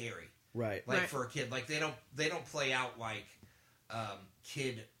legit scary, right? Like for a kid, like they don't play out like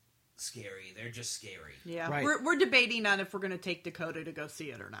kid scary. They're just scary. Yeah, right. We're debating on if we're going to take Dakota to go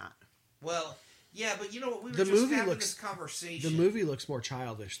see it or not. Well, yeah, but you know what? We were just having this conversation. The movie looks more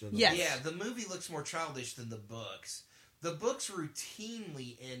childish than the yes. Yeah, the movie looks more childish than the books. The books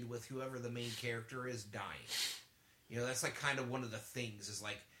routinely end with whoever the main character is dying. You know, that's like kind of one of the things is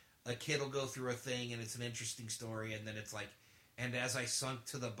like a kid will go through a thing and it's an interesting story, and then it's like, and as I sunk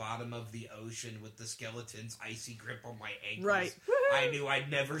to the bottom of the ocean with the skeleton's icy grip on my ankles, right. I knew I'd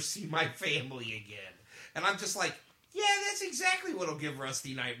never see my family again. And I'm just like, yeah, that's exactly what'll give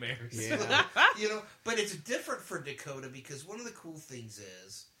Rusty nightmares. Yeah. You know, but it's different for Dakota because one of the cool things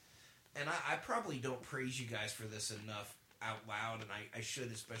is, and I probably don't praise you guys for this enough out loud, and I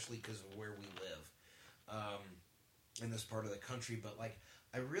should, especially because of where we live in this part of the country, but like,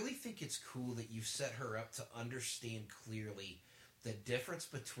 I really think it's cool that you've set her up to understand clearly the difference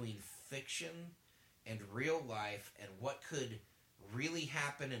between fiction and real life and what could really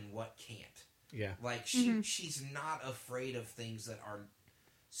happen and what can't. Yeah. Like, she's not afraid of things that are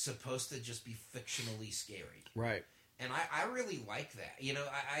supposed to just be fictionally scary. Right. And I really like that. You know,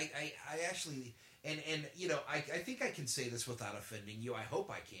 I actually... And you know, I think I can say this without offending you. I hope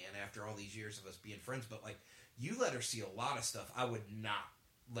I can after all these years of us being friends. But, like, you let her see a lot of stuff I would not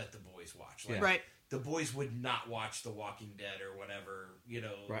let the boys watch. Like, right. The boys would not watch The Walking Dead or whatever, you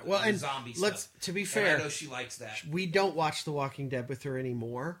know, right. Well, and zombie stuff. To be fair, and I know she likes that. We don't watch The Walking Dead with her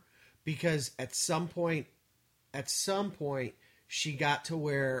anymore because at some point, she got to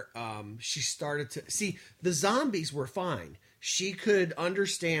where she started to... See, the zombies were fine. She could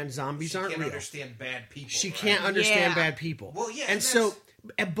understand zombies aren't real. She can't understand bad people. She can't understand bad people. Well, yeah. And so...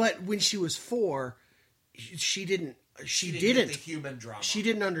 But when she was 4, she didn't the human drama. She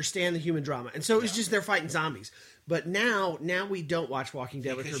didn't understand the human drama. And so it was just they're fighting zombies. But now we don't watch Walking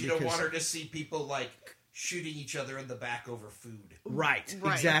Dead with her because... you don't want her to see people, like... shooting each other in the back over food. Right.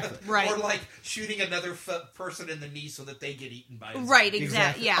 Exactly. Right. Or like shooting another person in the knee so that they get eaten by a zombie. Right,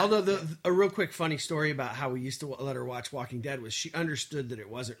 exactly. Yeah. Although a real quick funny story about how we used to let her watch Walking Dead was she understood that it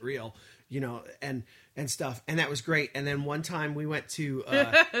wasn't real, you know, and stuff, and that was great. And then one time we went to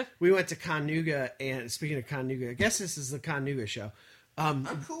Connuga, and speaking of Connuga, I guess this is the Connuga show. I'm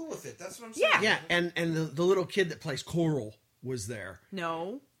cool with it. That's what I'm saying. Yeah, and the little kid that plays Coral was there.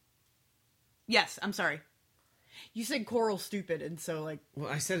 No. Yes, I'm sorry. You said Coral stupid, and so like... Well,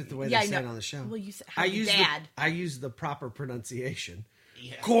 I said it the way they said it on the show. Well, you said I used the proper pronunciation.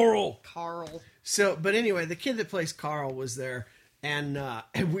 Yeah. Coral. Carl. So, but anyway, the kid that plays Carl was there, and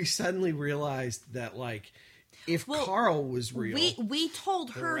we suddenly realized that, like, if Carl was real... We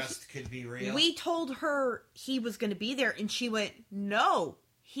told her... the rest could be real. We told her he was going to be there, and she went, no,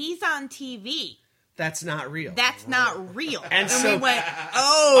 he's on TV. That's not real. That's not real. And so we went,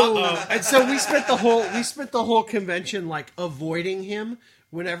 oh. And so we spent the whole convention like avoiding him.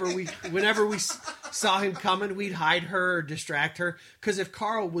 Whenever we saw him coming, we'd hide her or distract her. Because if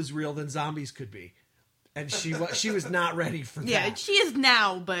Carl was real, then zombies could be. And she was not ready for that. Yeah, she is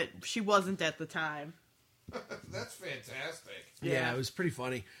now, but she wasn't at the time. That's fantastic. Yeah, it was pretty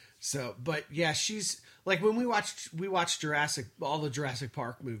funny. So, but yeah, she's like when we watched all the Jurassic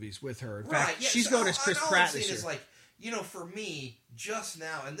Park movies with her. In fact, she's going as Chris Pratt this year. Is like, you know, for me, just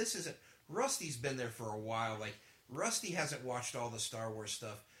now, and this isn't... Rusty's been there for a while. Like, Rusty hasn't watched all the Star Wars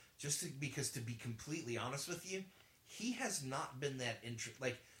stuff because, to be completely honest with you, he has not been that interested.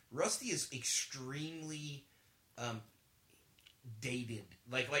 Like, Rusty is extremely dated.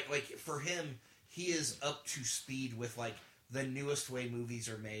 Like for him, he is up to speed with, like, the newest way movies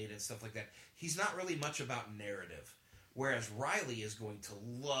are made and stuff like that. He's not really much about narrative. whereas Riley is going to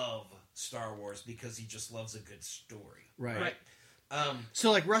love Star Wars because he just loves a good story. Right.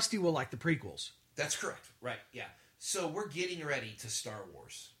 So like Rusty will like the prequels. That's correct. Right. Yeah. So we're getting ready to Star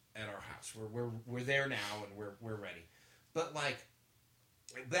Wars at our house. We're there now, and we're ready. But like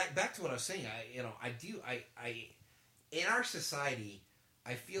back to what I was saying. I in our society,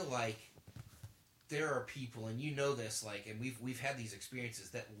 I feel like there are people, and you know this, like, and we've had these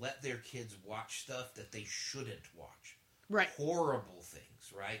experiences that let their kids watch stuff that they shouldn't watch. Right. Horrible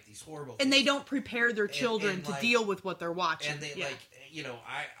things, right? These horrible and things. they don't prepare their children and to like, deal with what they're watching. And they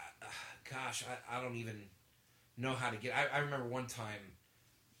I don't even know how to get. I remember one time,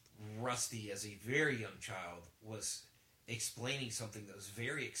 Rusty, as a very young child, was explaining something that was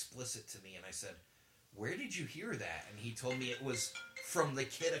very explicit to me, and I said, "Where did you hear that?" And he told me it was from the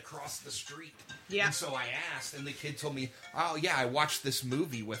kid across the street. Yeah. And so I asked, and the kid told me, "Oh yeah, I watched this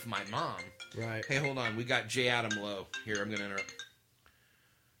movie with my mom." Right. Hey, hold on. We got J. Adam Lowe here. I'm going to interrupt.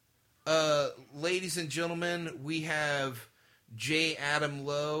 Ladies and gentlemen, we have J. Adam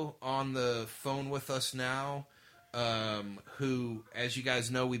Lowe on the phone with us now, who, as you guys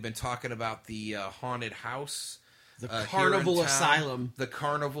know, we've been talking about the haunted house. The Carnival Asylum. The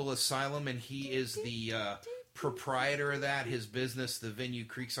Carnival Asylum, and he is the proprietor of that. His business, the Venue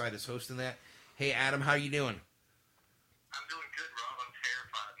Creekside, is hosting that. Hey, Adam, how you doing? I'm doing good, Rob. I'm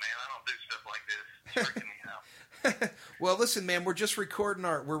terrified, man. I don't do stuff like this. It's freaking me out. Well, listen, man, we're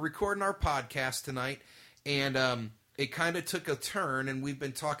recording our podcast tonight, and it kind of took a turn, and we've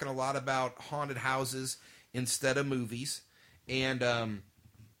been talking a lot about haunted houses instead of movies, and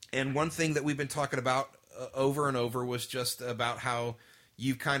one thing that we've been talking about over and over was just about how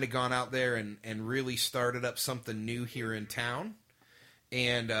you've kind of gone out there and really started up something new here in town,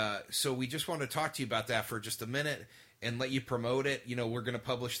 and so we just want to talk to you about that for just a minute and let you promote it. You know, we're going to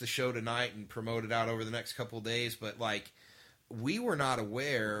publish the show tonight and promote it out over the next couple of days, but like, we were not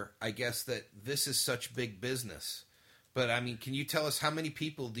aware, I guess, that this is such big business. But I mean, can you tell us how many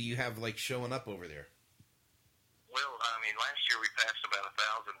people do you have like showing up over there? Well, I mean, last year we passed about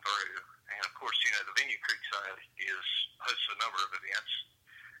 1,000 through, and of course, you know, the Venue Creekside hosts a number of events.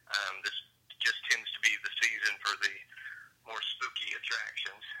 This just tends to be the season for the more spooky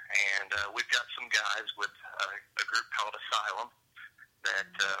attractions, and we've got some guys with a group called Asylum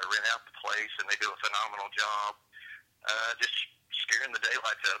that rent out the place, and they do a phenomenal job just scaring the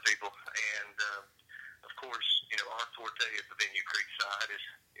daylights out of people. And of course, you know, our forte at the Venue Creekside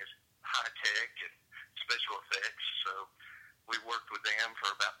is high tech and special effects, so we worked with them for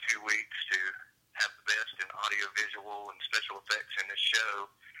about 2 weeks to have the best in audio, visual, and special effects in this show.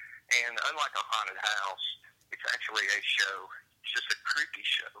 And unlike a haunted house, it's actually a show. It's just a creepy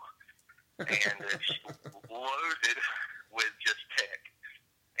show. And it's loaded with just tech.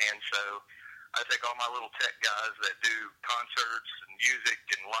 And so I take all my little tech guys that do concerts and music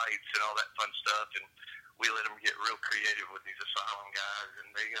and lights and all that fun stuff, and we let them get real creative with these Asylum guys.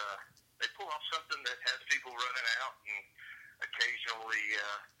 And they pull off something that has people running out, and occasionally,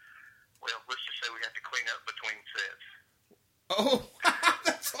 well, let's just say we have to clean up between sets. Oh,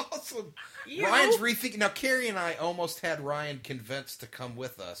 that's awesome. Ryan's rethinking. Now, Carrie and I almost had Ryan convinced to come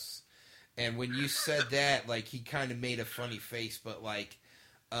with us. And when you said that, like, he kind of made a funny face. But, like,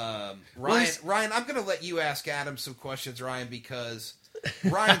 Ryan, I'm going to let you ask Adam some questions, Ryan, because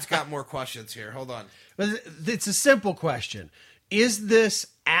Ryan's got more questions here. Hold on. It's a simple question. Is this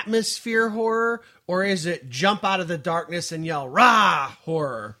atmosphere horror, or is it jump out of the darkness and yell, rah,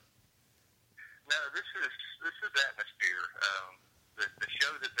 horror? No, this is atmosphere. The show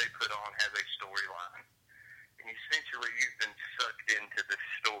that they put on has a storyline, and essentially you've been sucked into this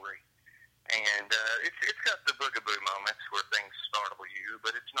story. And it's got the boogaboo moments where things startle you,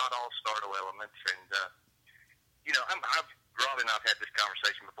 but it's not all startle elements. And you know, Rob and I've had this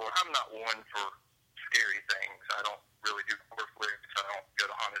conversation before. I'm not one for scary things. I don't really do horror flicks. I don't go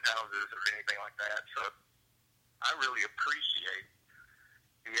to haunted houses or anything like that. So I really appreciate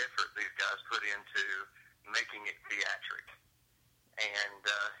the effort these guys put into making it theatric. And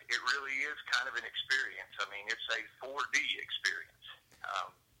it really is kind of an experience. I mean, it's a 4D experience.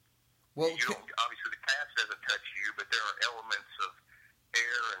 Well, obviously the cast doesn't touch you, but there are elements of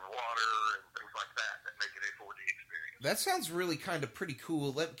air and water and things like that make it a 4D experience. That sounds really kind of pretty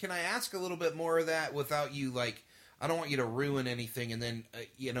cool. Can I ask a little bit more of that without you, like, I don't want you to ruin anything. And then,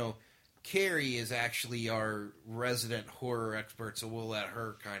 you know, Carrie is actually our resident horror expert, so we'll let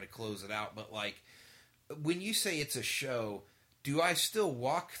her kind of close it out. But, like, when you say it's a show, do I still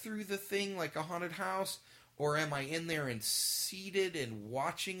walk through the thing like a haunted house? Or am I in there and seated and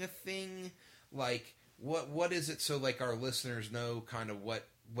watching a thing? Like, what is it so, like, our listeners know kind of what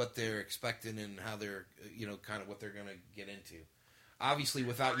what they're expecting and how they're, kind of what they're going to get into. Obviously,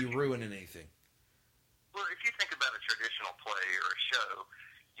 without you ruining anything. Well, if you think about a traditional play or a show,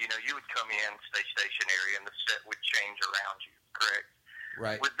 you would come in, stay stationary, and the set would change around you, correct?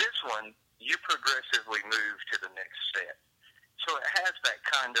 Right. With this one, you progressively move to the next set. So it has that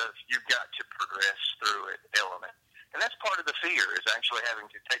kind of, you've got to progress through it element. And that's part of the fear, is actually having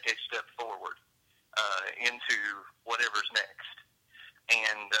to take a step forward into whatever's next.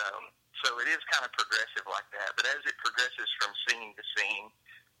 And so it is kind of progressive like that. But as it progresses from scene to scene,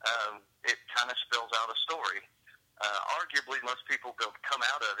 it kind of spells out a story. Arguably, most people come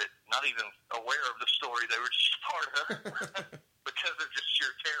out of it not even aware of the story they were just part of because of just sheer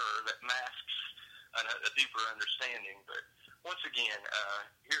terror that masks a deeper understanding. But once again,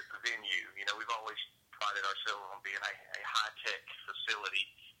 here at the venue, we've always prided ourselves on being a high-tech facility,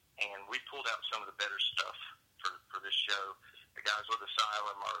 and we pulled out some of the better stuff for this show. The guys with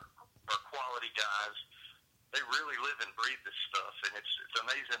Asylum are quality guys. They really live and breathe this stuff, and it's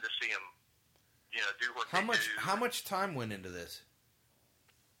amazing to see them, do what they do. How much time went into this?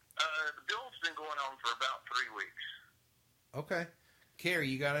 The build's been going on for about 3 weeks. Okay. Carrie,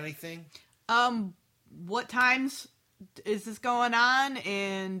 you got anything? What times is this going on?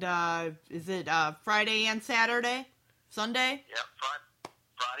 And is it Friday and Saturday? Sunday? Yeah,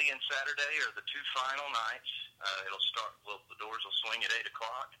 Friday and Saturday are the two final nights. It'll start. Well, the doors will swing at 8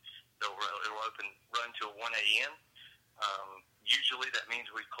 o'clock. It'll run till 1 a.m. Usually that means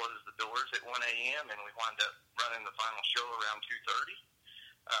we close the doors at 1 a.m. and we wind up running the final show around 2:30,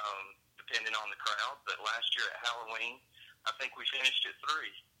 depending on the crowd. But last year at Halloween, I think we finished at 3.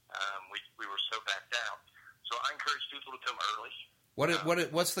 We were so backed out. So I encourage people to come early.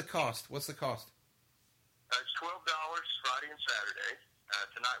 What's the cost? What's the cost? It's $12 Friday and Saturday.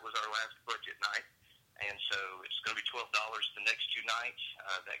 Tonight was our last budget night. And so it's going to be $12 the next 2 nights.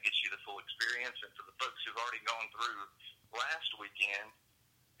 That gets you the full experience. And for the folks who've already gone through last weekend,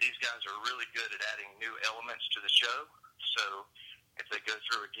 these guys are really good at adding new elements to the show. So if they go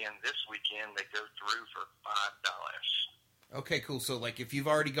through again this weekend, they go through for $5. Okay, cool. So like if you've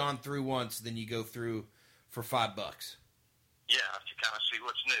already gone through once, then you go through for $5. Yeah, to kind of see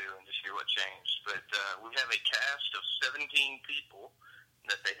what's new and to see what changed. But we have a cast of 17 people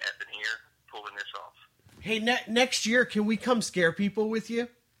that they have in here pulling this off. Hey, next year, can we come scare people with you?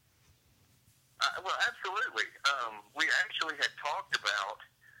 Well, absolutely. We actually had talked about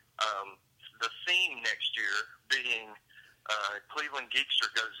the theme next year being Cleveland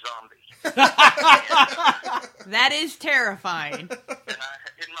Geekster Goes Zombie. That is terrifying. And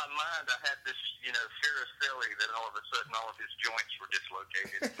in my mind, I had this, Ferris Sally that all of a sudden all of his joints were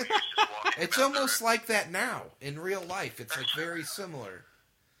dislocated. He was just walking It's almost like that now in real life. It's like very similar.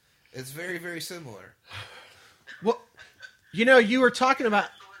 It's very, very similar. Well, you were talking about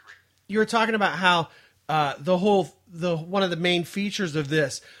how one of the main features of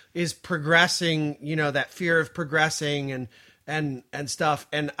this is progressing. That fear of progressing and stuff.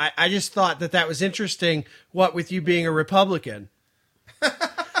 And I just thought that was interesting. What with you being a Republican? Well, I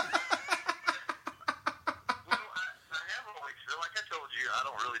have always, like I told you, I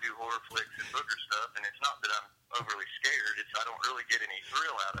don't really do horror flicks and booger stuff, and it's not that I'm overly scared. It's I don't really get any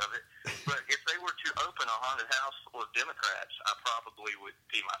thrill out of it. But if they were to open a haunted house full of Democrats, I probably would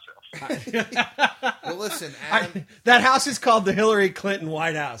pee myself. Well, listen, Adam, that house is called the Hillary Clinton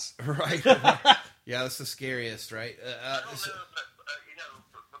White House. Right. Yeah, that's the scariest, right? I don't know,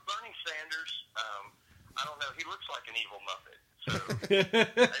 but Bernie Sanders, I don't know. He looks like an evil Muppet. So maybe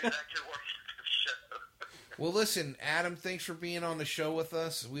that could work for the show. Well, listen, Adam, thanks for being on the show with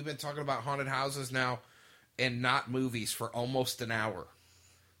us. We've been talking about haunted houses now and not movies for almost an hour.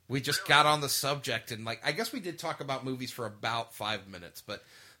 We just got on the subject, and I guess we did talk about movies for about 5 minutes. But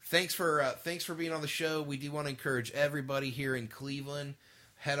thanks for being on the show. We do want to encourage everybody here in Cleveland,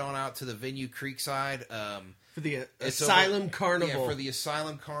 head on out to the venue Creekside For the Asylum Carnival. Yeah, for the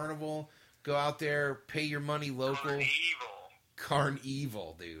Asylum Carnival. Go out there, pay your money local.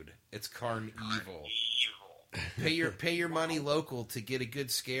 Carnival, dude. It's Carnival. Pay your money local to get a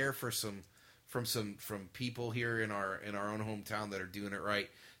good scare from people here in our own hometown that are doing it right.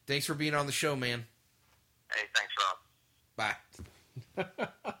 Thanks for being on the show, man. Hey, thanks, Rob. Bye.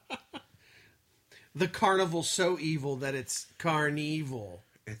 The carnival's so evil that it's Carnival.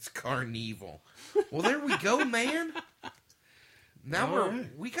 It's Carnival. Well, there we go, man. Now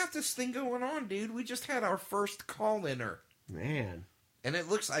we got this thing going on, dude. We just had our first call-inner. Man. And it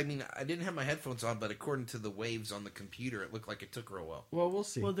looks, I mean, I didn't have my headphones on, but according to the waves on the computer, it looked like it took real well. Well, we'll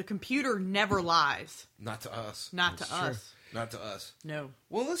see. Well, the computer never lies. Not to us. Not to us. Not to us. No.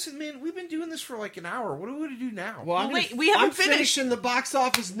 Well, listen, man, we've been doing this for like an hour. What do we do now? Well, wait, we haven't I'm finished. finishing the box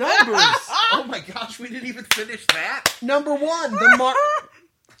office numbers. Oh my gosh, we didn't even finish that. Number one,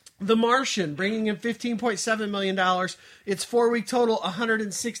 The Martian, bringing in $15.7 million. Its 4-week total,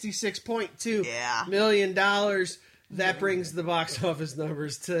 $166.2 million. That brings the box office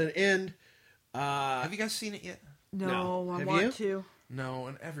numbers to an end. Have you guys seen it yet? No, I Have want you? to. No,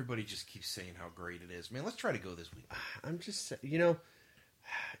 and everybody just keeps saying how great it is. Man, let's try to go this week. I'm just, yeah,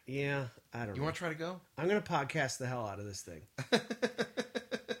 I don't know. You want to try to go? I'm going to podcast the hell out of this thing. I'm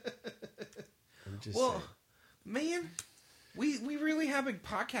just Well, saying. man, we really have been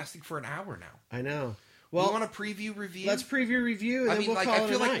podcasting for an hour now. I know. Well, Well, you want to preview review? let's preview review, and I then mean, we'll like, call I it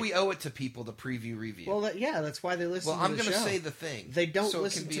feel a like night. we owe it to people to preview review. Well, that's why they listen Well, to the show. I'm going to say the thing. They don't so it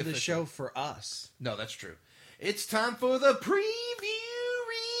listen can be to the official. show for us. No, that's true. It's time for the preview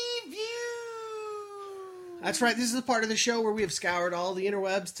review. That's right. This is the part of the show where we have scoured all the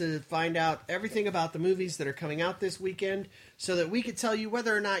interwebs to find out everything about the movies that are coming out this weekend so that we could tell you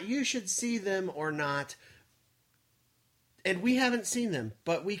whether or not you should see them or not. And we haven't seen them,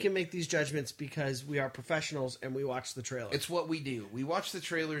 but we can make these judgments because we are professionals and we watch the trailer. It's what we do. We watch the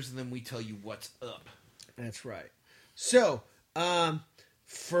trailers and then we tell you what's up. That's right. So,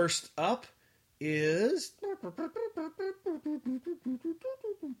 first up is...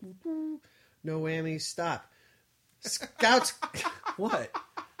 No whammies, stop. Scouts... What?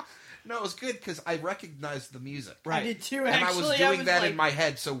 No, it was good because I recognized the music. Right. I did too, And actually. I was doing that like, in my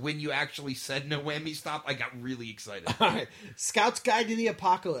head, so when you actually said no whammy stop, I got really excited. All right. Scout's Guide to the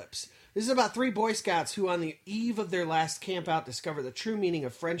Apocalypse. This is about 3 Boy Scouts who, on the eve of their last camp out, discover the true meaning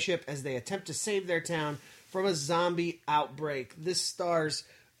of friendship as they attempt to save their town from a zombie outbreak. This stars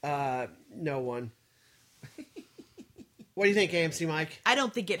no one. What do you think, AMC Mike? I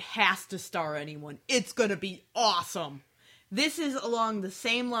don't think it has to star anyone. It's going to be awesome. This is along the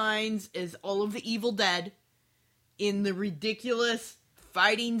same lines as all of the Evil Dead in the ridiculous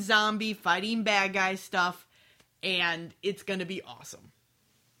fighting zombie, fighting bad guy stuff, and it's going to be awesome.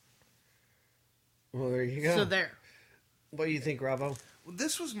 Well, there you go. So there. What do you think, Bravo?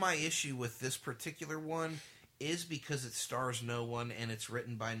 This was my issue with this particular one, is because it stars no one, and it's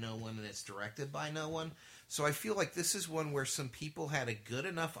written by no one, and it's directed by no one. So I feel like this is one where some people had a good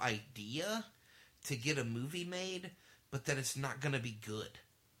enough idea to get a movie made, but that it's not going to be good.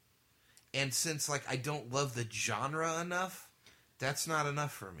 And since, like, I don't love the genre enough, that's not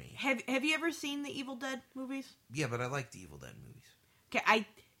enough for me. Have you ever seen the Evil Dead movies? Yeah, but I like the Evil Dead movies. Okay, I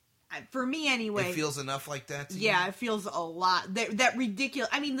for me anyway. It feels enough like that to you? Yeah, it feels a lot. That ridiculous.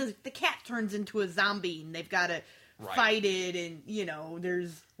 I mean, the cat turns into a zombie, and they've got to fight it, and, you know,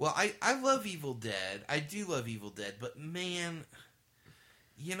 there's... Well, I love Evil Dead. I do love Evil Dead, but, man,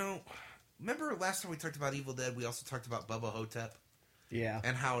 you know... Remember last time we talked about Evil Dead, we also talked about Bubba Hotep? Yeah.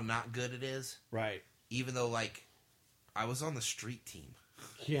 And how not good it is? Right. Even though, like, I was on the street team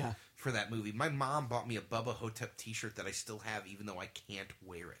Yeah. for that movie. My mom bought me a Bubba Hotep t-shirt that I still have, even though I can't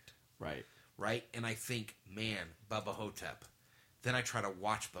wear it. Right. Right? And I think, man, Bubba Hotep. Then I try to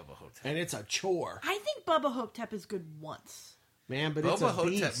watch Bubba Hotep. And it's a chore. I think Bubba Hotep is good once. Man, but it's a Bubba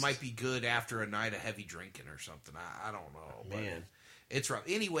Hotep beast. might be good after a night of heavy drinking or something. I don't know. Man. It's rough.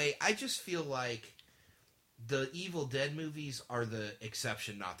 Anyway, I just feel like the Evil Dead movies are the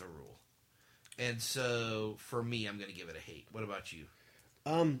exception, not the rule. And so, for me, I'm going to give it a hate. What about you?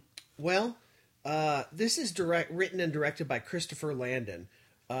 Well, this is written and directed by Christopher Landon.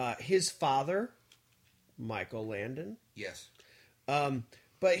 His father, Michael Landon. Yes.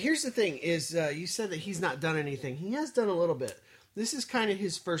 But here's the thing: is you said that he's not done anything. He has done a little bit. This is kind of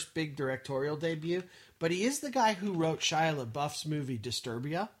his first big directorial debut. But he is the guy who wrote Shia LaBeouf's movie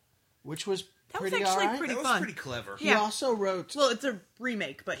Disturbia, which was pretty actually all right. pretty That was fun. pretty clever. He Yeah. also wrote. Well, it's a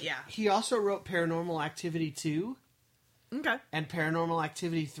remake, but yeah. He also wrote Paranormal Activity 2 Okay. and Paranormal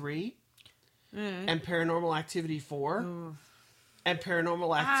Activity 3 and Paranormal Activity 4 and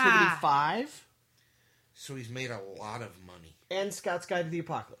Paranormal Activity 5 So he's made a lot of money. and Scout's Guide to the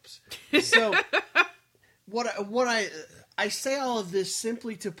Apocalypse. So what I say all of this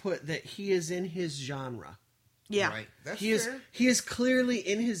simply to put that he is in his genre. Yeah. Right? That's He fair. is clearly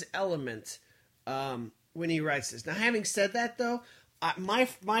in his element when he writes this. Now, having said that, though,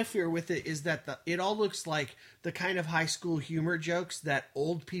 my fear with it is that it all looks like the kind of high school humor jokes that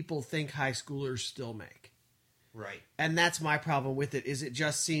old people think high schoolers still make. Right. And that's my problem with it. Is it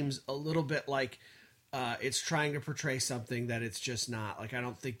just seems a little bit like it's trying to portray something that it's just not. Like, I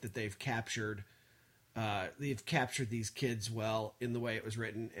don't think that they've captured they've captured these kids well in the way it was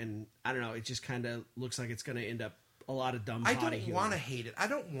written, and I don't know, it just kind of looks like it's going to end up a lot of dumb. I don't want to hate it. I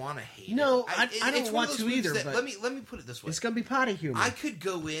don't want to hate no, it. I don't want to either. But let me put it this way: it's going to be potty humor. I could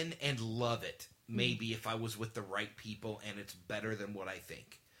go in and love it, maybe if I was with the right people and it's better than what I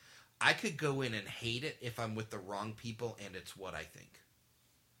think. I could go in and hate it if I'm with the wrong people and it's what I think.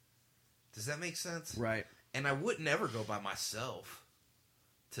 Does that make sense? Right. And I would never go by myself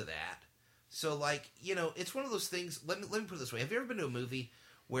to that. So, like, you know, it's one of those things. Let me put it this way. Have you ever been to a movie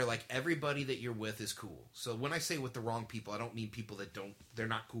where, like, everybody that you're with is cool? So when I say with the wrong people, I don't mean people that they're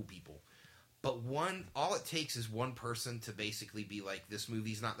not cool people. But all it takes is one person to basically be like, this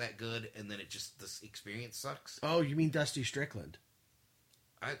movie's not that good, and then this experience sucks. Oh, you mean Dusty Strickland?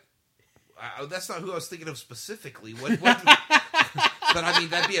 That's not who I was thinking of specifically. But I mean,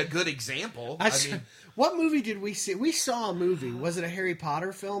 that'd be a good example. What movie did we see? We saw a movie. Was it a Harry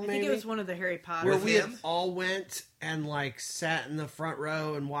Potter film? Maybe I think it was one of the Harry Potter. Where we all went and like sat in the front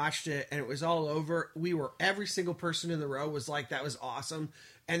row and watched it, and it was all over. Every single person in the row was like, "That was awesome,"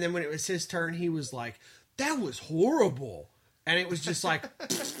 and then when it was his turn, he was like, "That was horrible." And it was just like,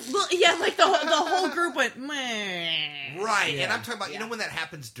 well, yeah, like the whole group went, meh. Right, yeah. And I'm talking about, you know, when that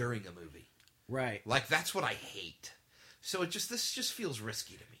happens during a movie. Right. Like, that's what I hate. So this just feels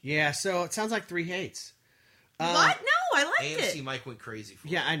risky to me. Yeah, so it sounds like 3 hates. What? No, I liked it. AMC Mike went crazy for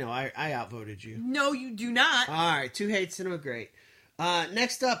it. Yeah, I know. I outvoted you. No, you do not. All right, 2 hates and a great.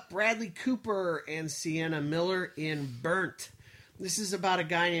 Next up, Bradley Cooper and Sienna Miller in Burnt. This is about a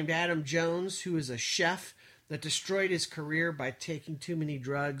guy named Adam Jones who is a chef that destroyed his career by taking too many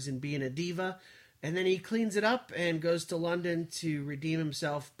drugs and being a diva. And then he cleans it up and goes to London to redeem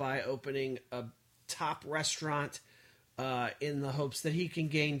himself by opening a top restaurant in the hopes that he can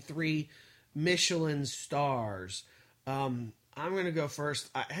gain 3 Michelin stars. I'm going to go first.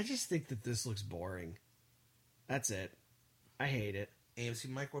 I just think that this looks boring. That's it. I hate it. AMC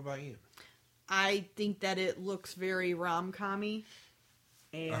Mike, what about you? I think that it looks very rom-com-y.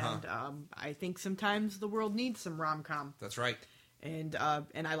 And I think sometimes the world needs some rom-com. That's right. And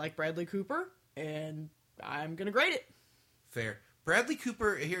I like Bradley Cooper, and I'm gonna grade it. Fair. Bradley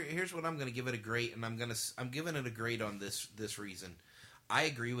Cooper. Here's what I'm gonna give it a grade, and I'm giving it a grade on this reason. I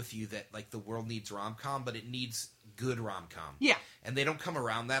agree with you that like the world needs rom-com, but it needs good rom-com. Yeah. And they don't come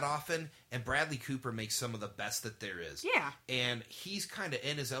around that often. And Bradley Cooper makes some of the best that there is. Yeah. And he's kind of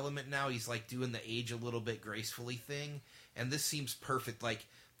in his element now. He's like doing the age a little bit gracefully thing. And this seems perfect. Like,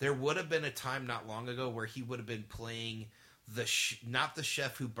 there would have been a time not long ago where he would have been playing not the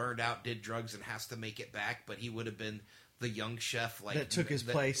chef who burned out, did drugs, and has to make it back, but he would have been the young chef like that took his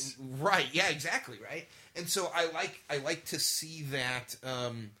place. Right? Yeah, exactly. Right. And so I like to see that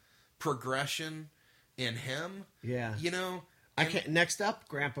progression in him. Yeah. You know. Next up,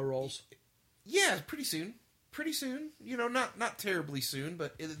 Grandpa rolls. Yeah, pretty soon. Pretty soon, you know, not terribly soon,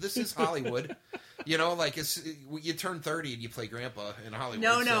 but this is Hollywood. You know, like you turn 30 and you play grandpa in Hollywood.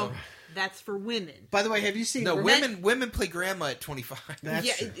 No, so. That's for women. By the way, have you seen? No, women play grandma at 25. Yeah,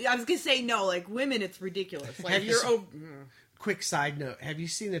 true. I was gonna say no. Like women, it's ridiculous. Like quick side note: have you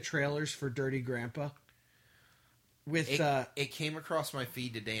seen the trailers for Dirty Grandpa? It came across my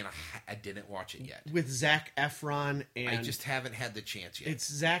feed today, and I didn't watch it yet. With Zac Efron, and I just haven't had the chance yet. It's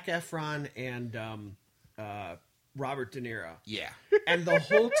Zac Efron and Robert De Niro. Yeah. And the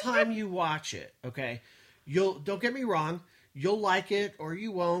whole time you watch it, okay, don't get me wrong, you'll like it or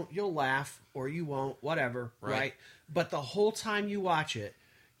you won't, you'll laugh or you won't, whatever, right? But the whole time you watch it,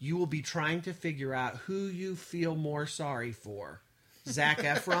 you will be trying to figure out who you feel more sorry for, Zac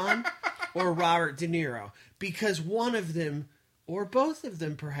Efron or Robert De Niro, because one of them, or both of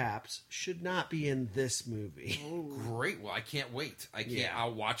them perhaps, should not be in this movie. Oh, great. Well, I can't wait. I can't. Yeah.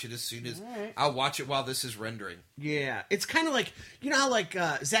 I'll watch it as soon as... Right. I'll watch it while this is rendering. Yeah. It's kind of like... You know how like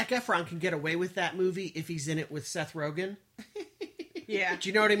Zac Efron can get away with that movie if he's in it with Seth Rogen? Yeah. Do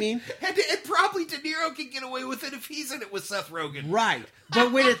you know what I mean? And probably De Niro can get away with it if he's in it with Seth Rogen. Right.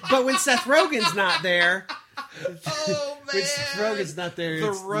 But when Seth Rogen's not there... Oh, man. When Seth Rogen's not there... The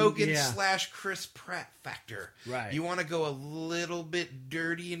Rogen / Chris Pratt factor. Right. You want to go a little bit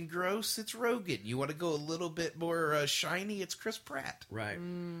dirty and gross? It's Rogen. You want to go a little bit more shiny? It's Chris Pratt. Right.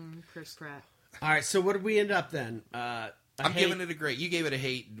 Chris Pratt. All right, so what did we end up then? I'm giving it a great. You gave it a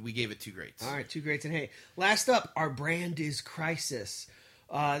hate, and we gave it 2 greats. All right, 2 greats and hate. Last up, Our Brand is Crisis.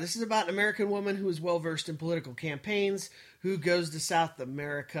 This is about an American woman who is well-versed in political campaigns, who goes to South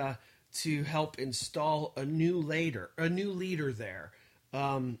America to help install a new leader there.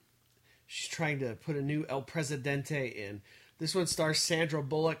 She's trying to put a new El Presidente in. This one stars Sandra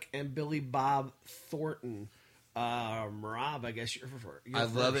Bullock and Billy Bob Thornton. Rob, I guess you're I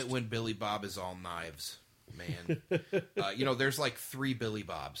love it when Billy Bob is all knives, man. There's like 3 Billy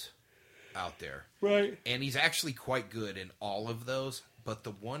Bobs out there. Right. And he's actually quite good in all of those, but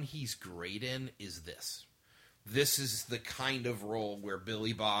the one he's great in is this. This is the kind of role where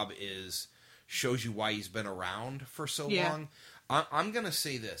Billy Bob shows you why he's been around for so long. I'm going to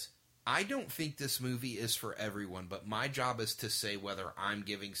say this. I don't think this movie is for everyone, but my job is to say whether I'm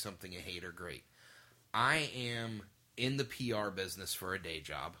giving something a hate or great. I am in the PR business for a day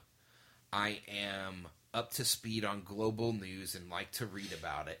job. I am up to speed on global news and like to read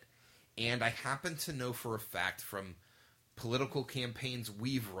about it. And I happen to know for a fact from political campaigns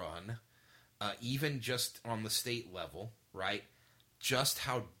we've run, even just on the state level, right, just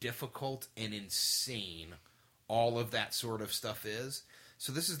how difficult and insane all of that sort of stuff is.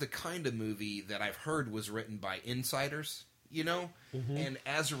 So this is the kind of movie that I've heard was written by insiders, Mm-hmm. And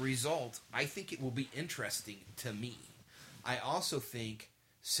as a result, I think it will be interesting to me. I also think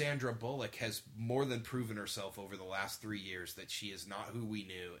Sandra Bullock has more than proven herself over the last 3 years that she is not who we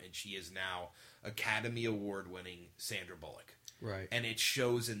knew, and she is now Academy Award-winning Sandra Bullock. Right. And it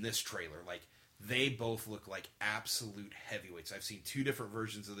shows in this trailer. Like, they both look like absolute heavyweights. I've seen 2 different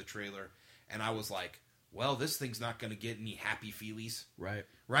versions of the trailer, and I was like, well, this thing's not going to get any happy feelies. Right.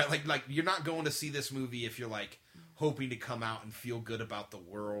 Right? Like you're not going to see this movie if you're, like, hoping to come out and feel good about the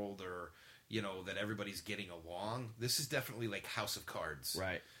world or, that everybody's getting along. This is definitely like House of Cards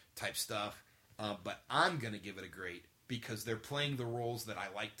type stuff. But I'm going to give it a great because they're playing the roles that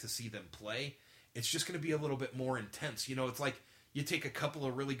I like to see them play. It's just going to be a little bit more intense. It's like you take a couple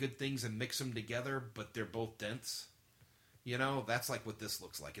of really good things and mix them together, but they're both dense. That's like what this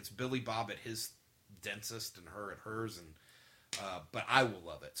looks like. It's Billy Bob at his densest and her at hers, and but I will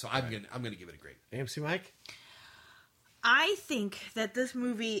love it. So I'm gonna give it a great. AMC Mike? I think that this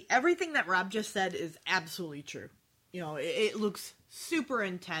movie, everything that Rob just said is absolutely true. It looks super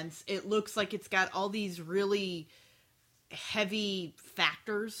intense. It looks like it's got all these really heavy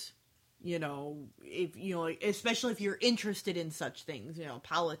factors, especially if you're interested in such things,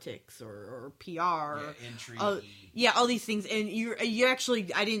 politics or PR. Yeah, intrigue. All these things. And you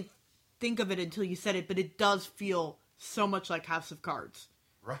actually, I didn't think of it until you said it, but it does feel so much like House of Cards.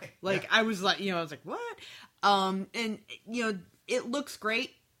 Right. Like, I was like, what? And, it looks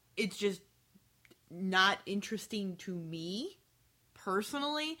great. It's just not interesting to me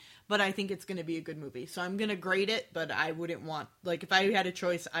personally, but I think it's going to be a good movie. So I'm going to grade it, but I wouldn't want, like, if I had a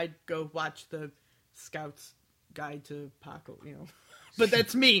choice, I'd go watch the Scout's Guide to Paco, But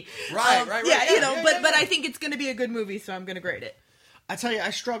that's me. Right. Yeah, but I think it's going to be a good movie, so I'm going to grade it. I tell you, I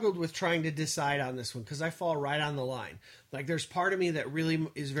struggled with trying to decide on this one because I fall right on the line. Like, there's part of me that really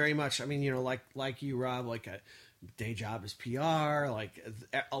is very much, like you, Rob, like a day job is PR, like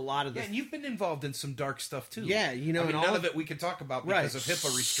a lot of the... Yeah, and you've been involved in some dark stuff, too. Yeah, and none of it we can talk about because of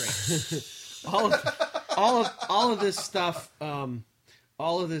HIPAA restraints. all of this stuff,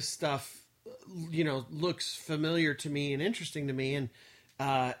 looks familiar to me and interesting to me,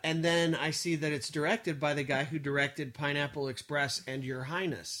 and then I see that it's directed by the guy who directed Pineapple Express and Your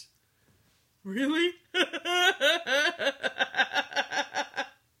Highness. Really?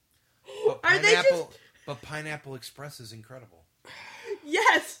 But Pineapple Express is incredible.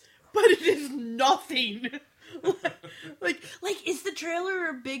 Yes, but it is nothing. like, is the trailer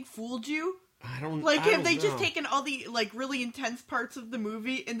a big fooled you? Have they just taken all the, really intense parts of the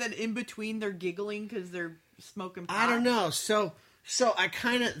movie and then in between they're giggling because they're smoking pot? I don't know. So I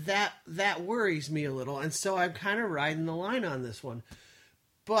kind of, that worries me a little. And so I'm kind of riding the line on this one.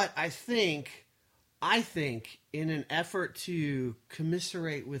 But I think in an effort to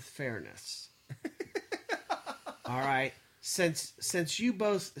commiserate with fairness, all right, since you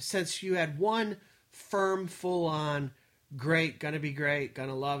had one firm, full on, great, gonna be great,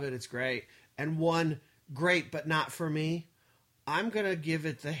 gonna love it, it's great, and one great but not for me, I'm gonna give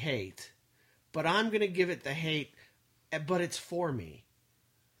it the hate. But I'm gonna give it the hate, but it's for me.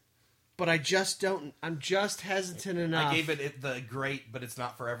 But I'm just hesitant enough. I gave it the great, but it's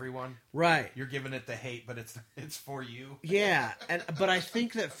not for everyone. Right. You're giving it the hate, but it's for you. Yeah, but I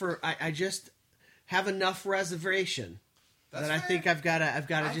think that I just have enough reservation that fair. I think I've got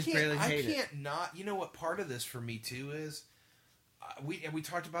to just barely hate it. I can't not. You know what? Part of this for me too is we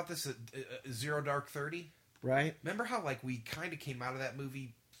talked about this at Zero Dark 30. Right. Remember how we kind of came out of that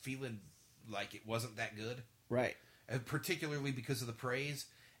movie feeling like it wasn't that good? Right. And particularly because of the praise.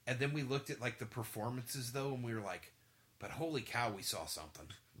 And then we looked at the performances though, and we were like, "But holy cow, we saw something!"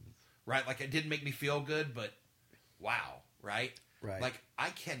 Right? It didn't make me feel good, but wow, right? Right. I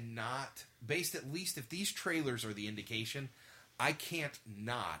cannot, based at least if these trailers are the indication, I can't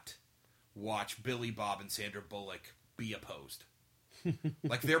not watch Billy Bob and Sandra Bullock be opposed.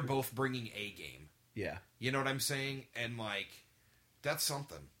 Like, they're both bringing A game. Yeah. You know what I'm saying? And, like, that's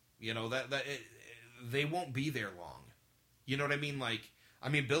something. You know, they won't be there long. You know what I mean? Like, I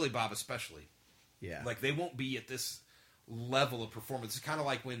mean, Billy Bob especially. Yeah. Like, they won't be at this level of performance. It's kind of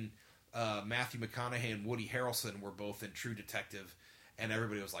like when Matthew McConaughey and Woody Harrelson were both in True Detective, and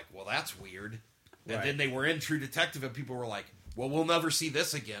everybody was like, well, that's weird. And Right. then they were in True Detective, and people were like, well, we'll never see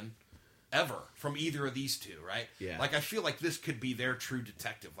this again, ever, from either of these two, right? Yeah. Like, I feel like this could be their True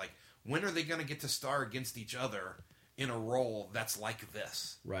Detective. Like, when are they going to get to star against each other in a role that's like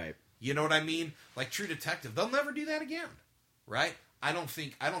this? Right. You know what I mean? Like True Detective, they'll never do that again, right? I don't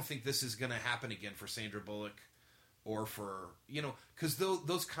think this is going to happen again for Sandra Bullock, or for, you know, because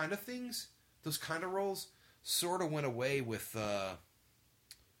those kind of things, those kind of roles, sort of went away with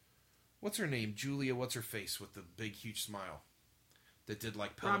what's her name? Julia, what's her face with the big huge smile, that did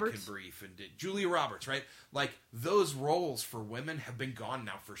like Pelican Roberts? Brief and did Julia Roberts, right? Like, those roles for women have been gone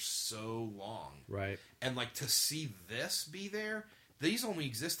now for so long, Right. and like, to see this be there, these only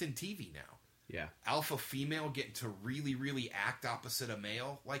exist in TV now. Yeah. Alpha female getting to really, really act opposite a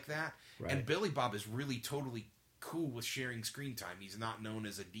male like that. Right. And Billy Bob is really totally cool with sharing screen time. He's not known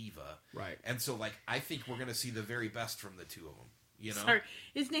as a diva. Right. And so, like, I think we're going to see the very best from the two of them. You know? Sorry,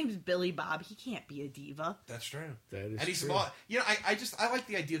 his name's Billy Bob. He can't be a diva. That's true. That is and he's true. you know, I like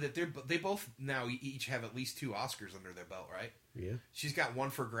the idea that they both now each have at least 2 Oscars under their belt, right? Yeah. She's got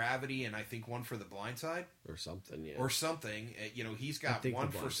one for Gravity and I think one for The Blind Side. Or something, yeah. Or something. You know, he's I got think one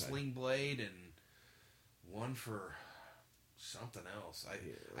The for Blind Side. Sling Blade and one for something else.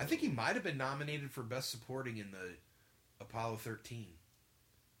 I think he might have been nominated for Best Supporting in the Apollo 13.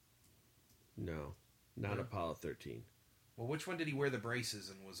 No. Not No? Apollo 13. Well, which one did he wear the braces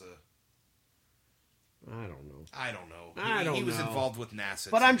and was a... I don't know. I don't know. I don't He was know. involved with NASA.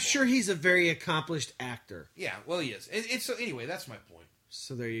 at But some I'm point. sure he's a very accomplished actor. Yeah, well, he is. It's so anyway, that's my point.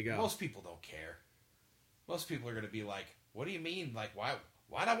 So there you go. Most people don't care. Most people are going to be like, what do you mean? Like, why'd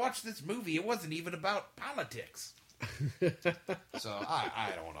I watch this movie? It wasn't even about politics. So,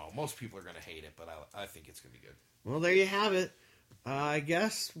 I don't know. Most people are going to hate it, but I think it's going to be good. Well, there you have it. I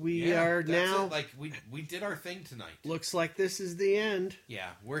guess we are that's now... it. Like, we did our thing tonight. Looks like this is the end. Yeah,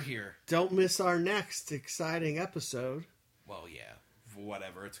 we're here. Don't miss our next exciting episode. Well, yeah.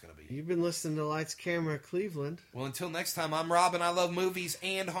 Whatever it's going to be. You've been listening to Lights Camera Cleveland. Well, until next time, I'm Robin. I love movies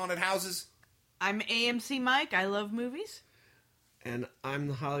and haunted houses. I'm AMC Mike. I love movies. And I'm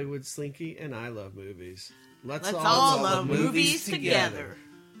the Hollywood Slinky, and I love movies. Let's all love movies together.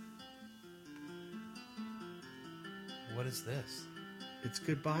 What is this? It's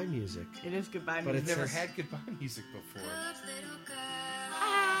goodbye music. It is goodbye But music. I've never says- had goodbye music before. Good little girl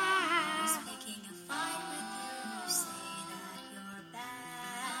is picking a fight with you. Say that you're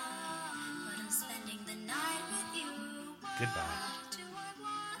bad, but I'm spending the night with you. Goodbye.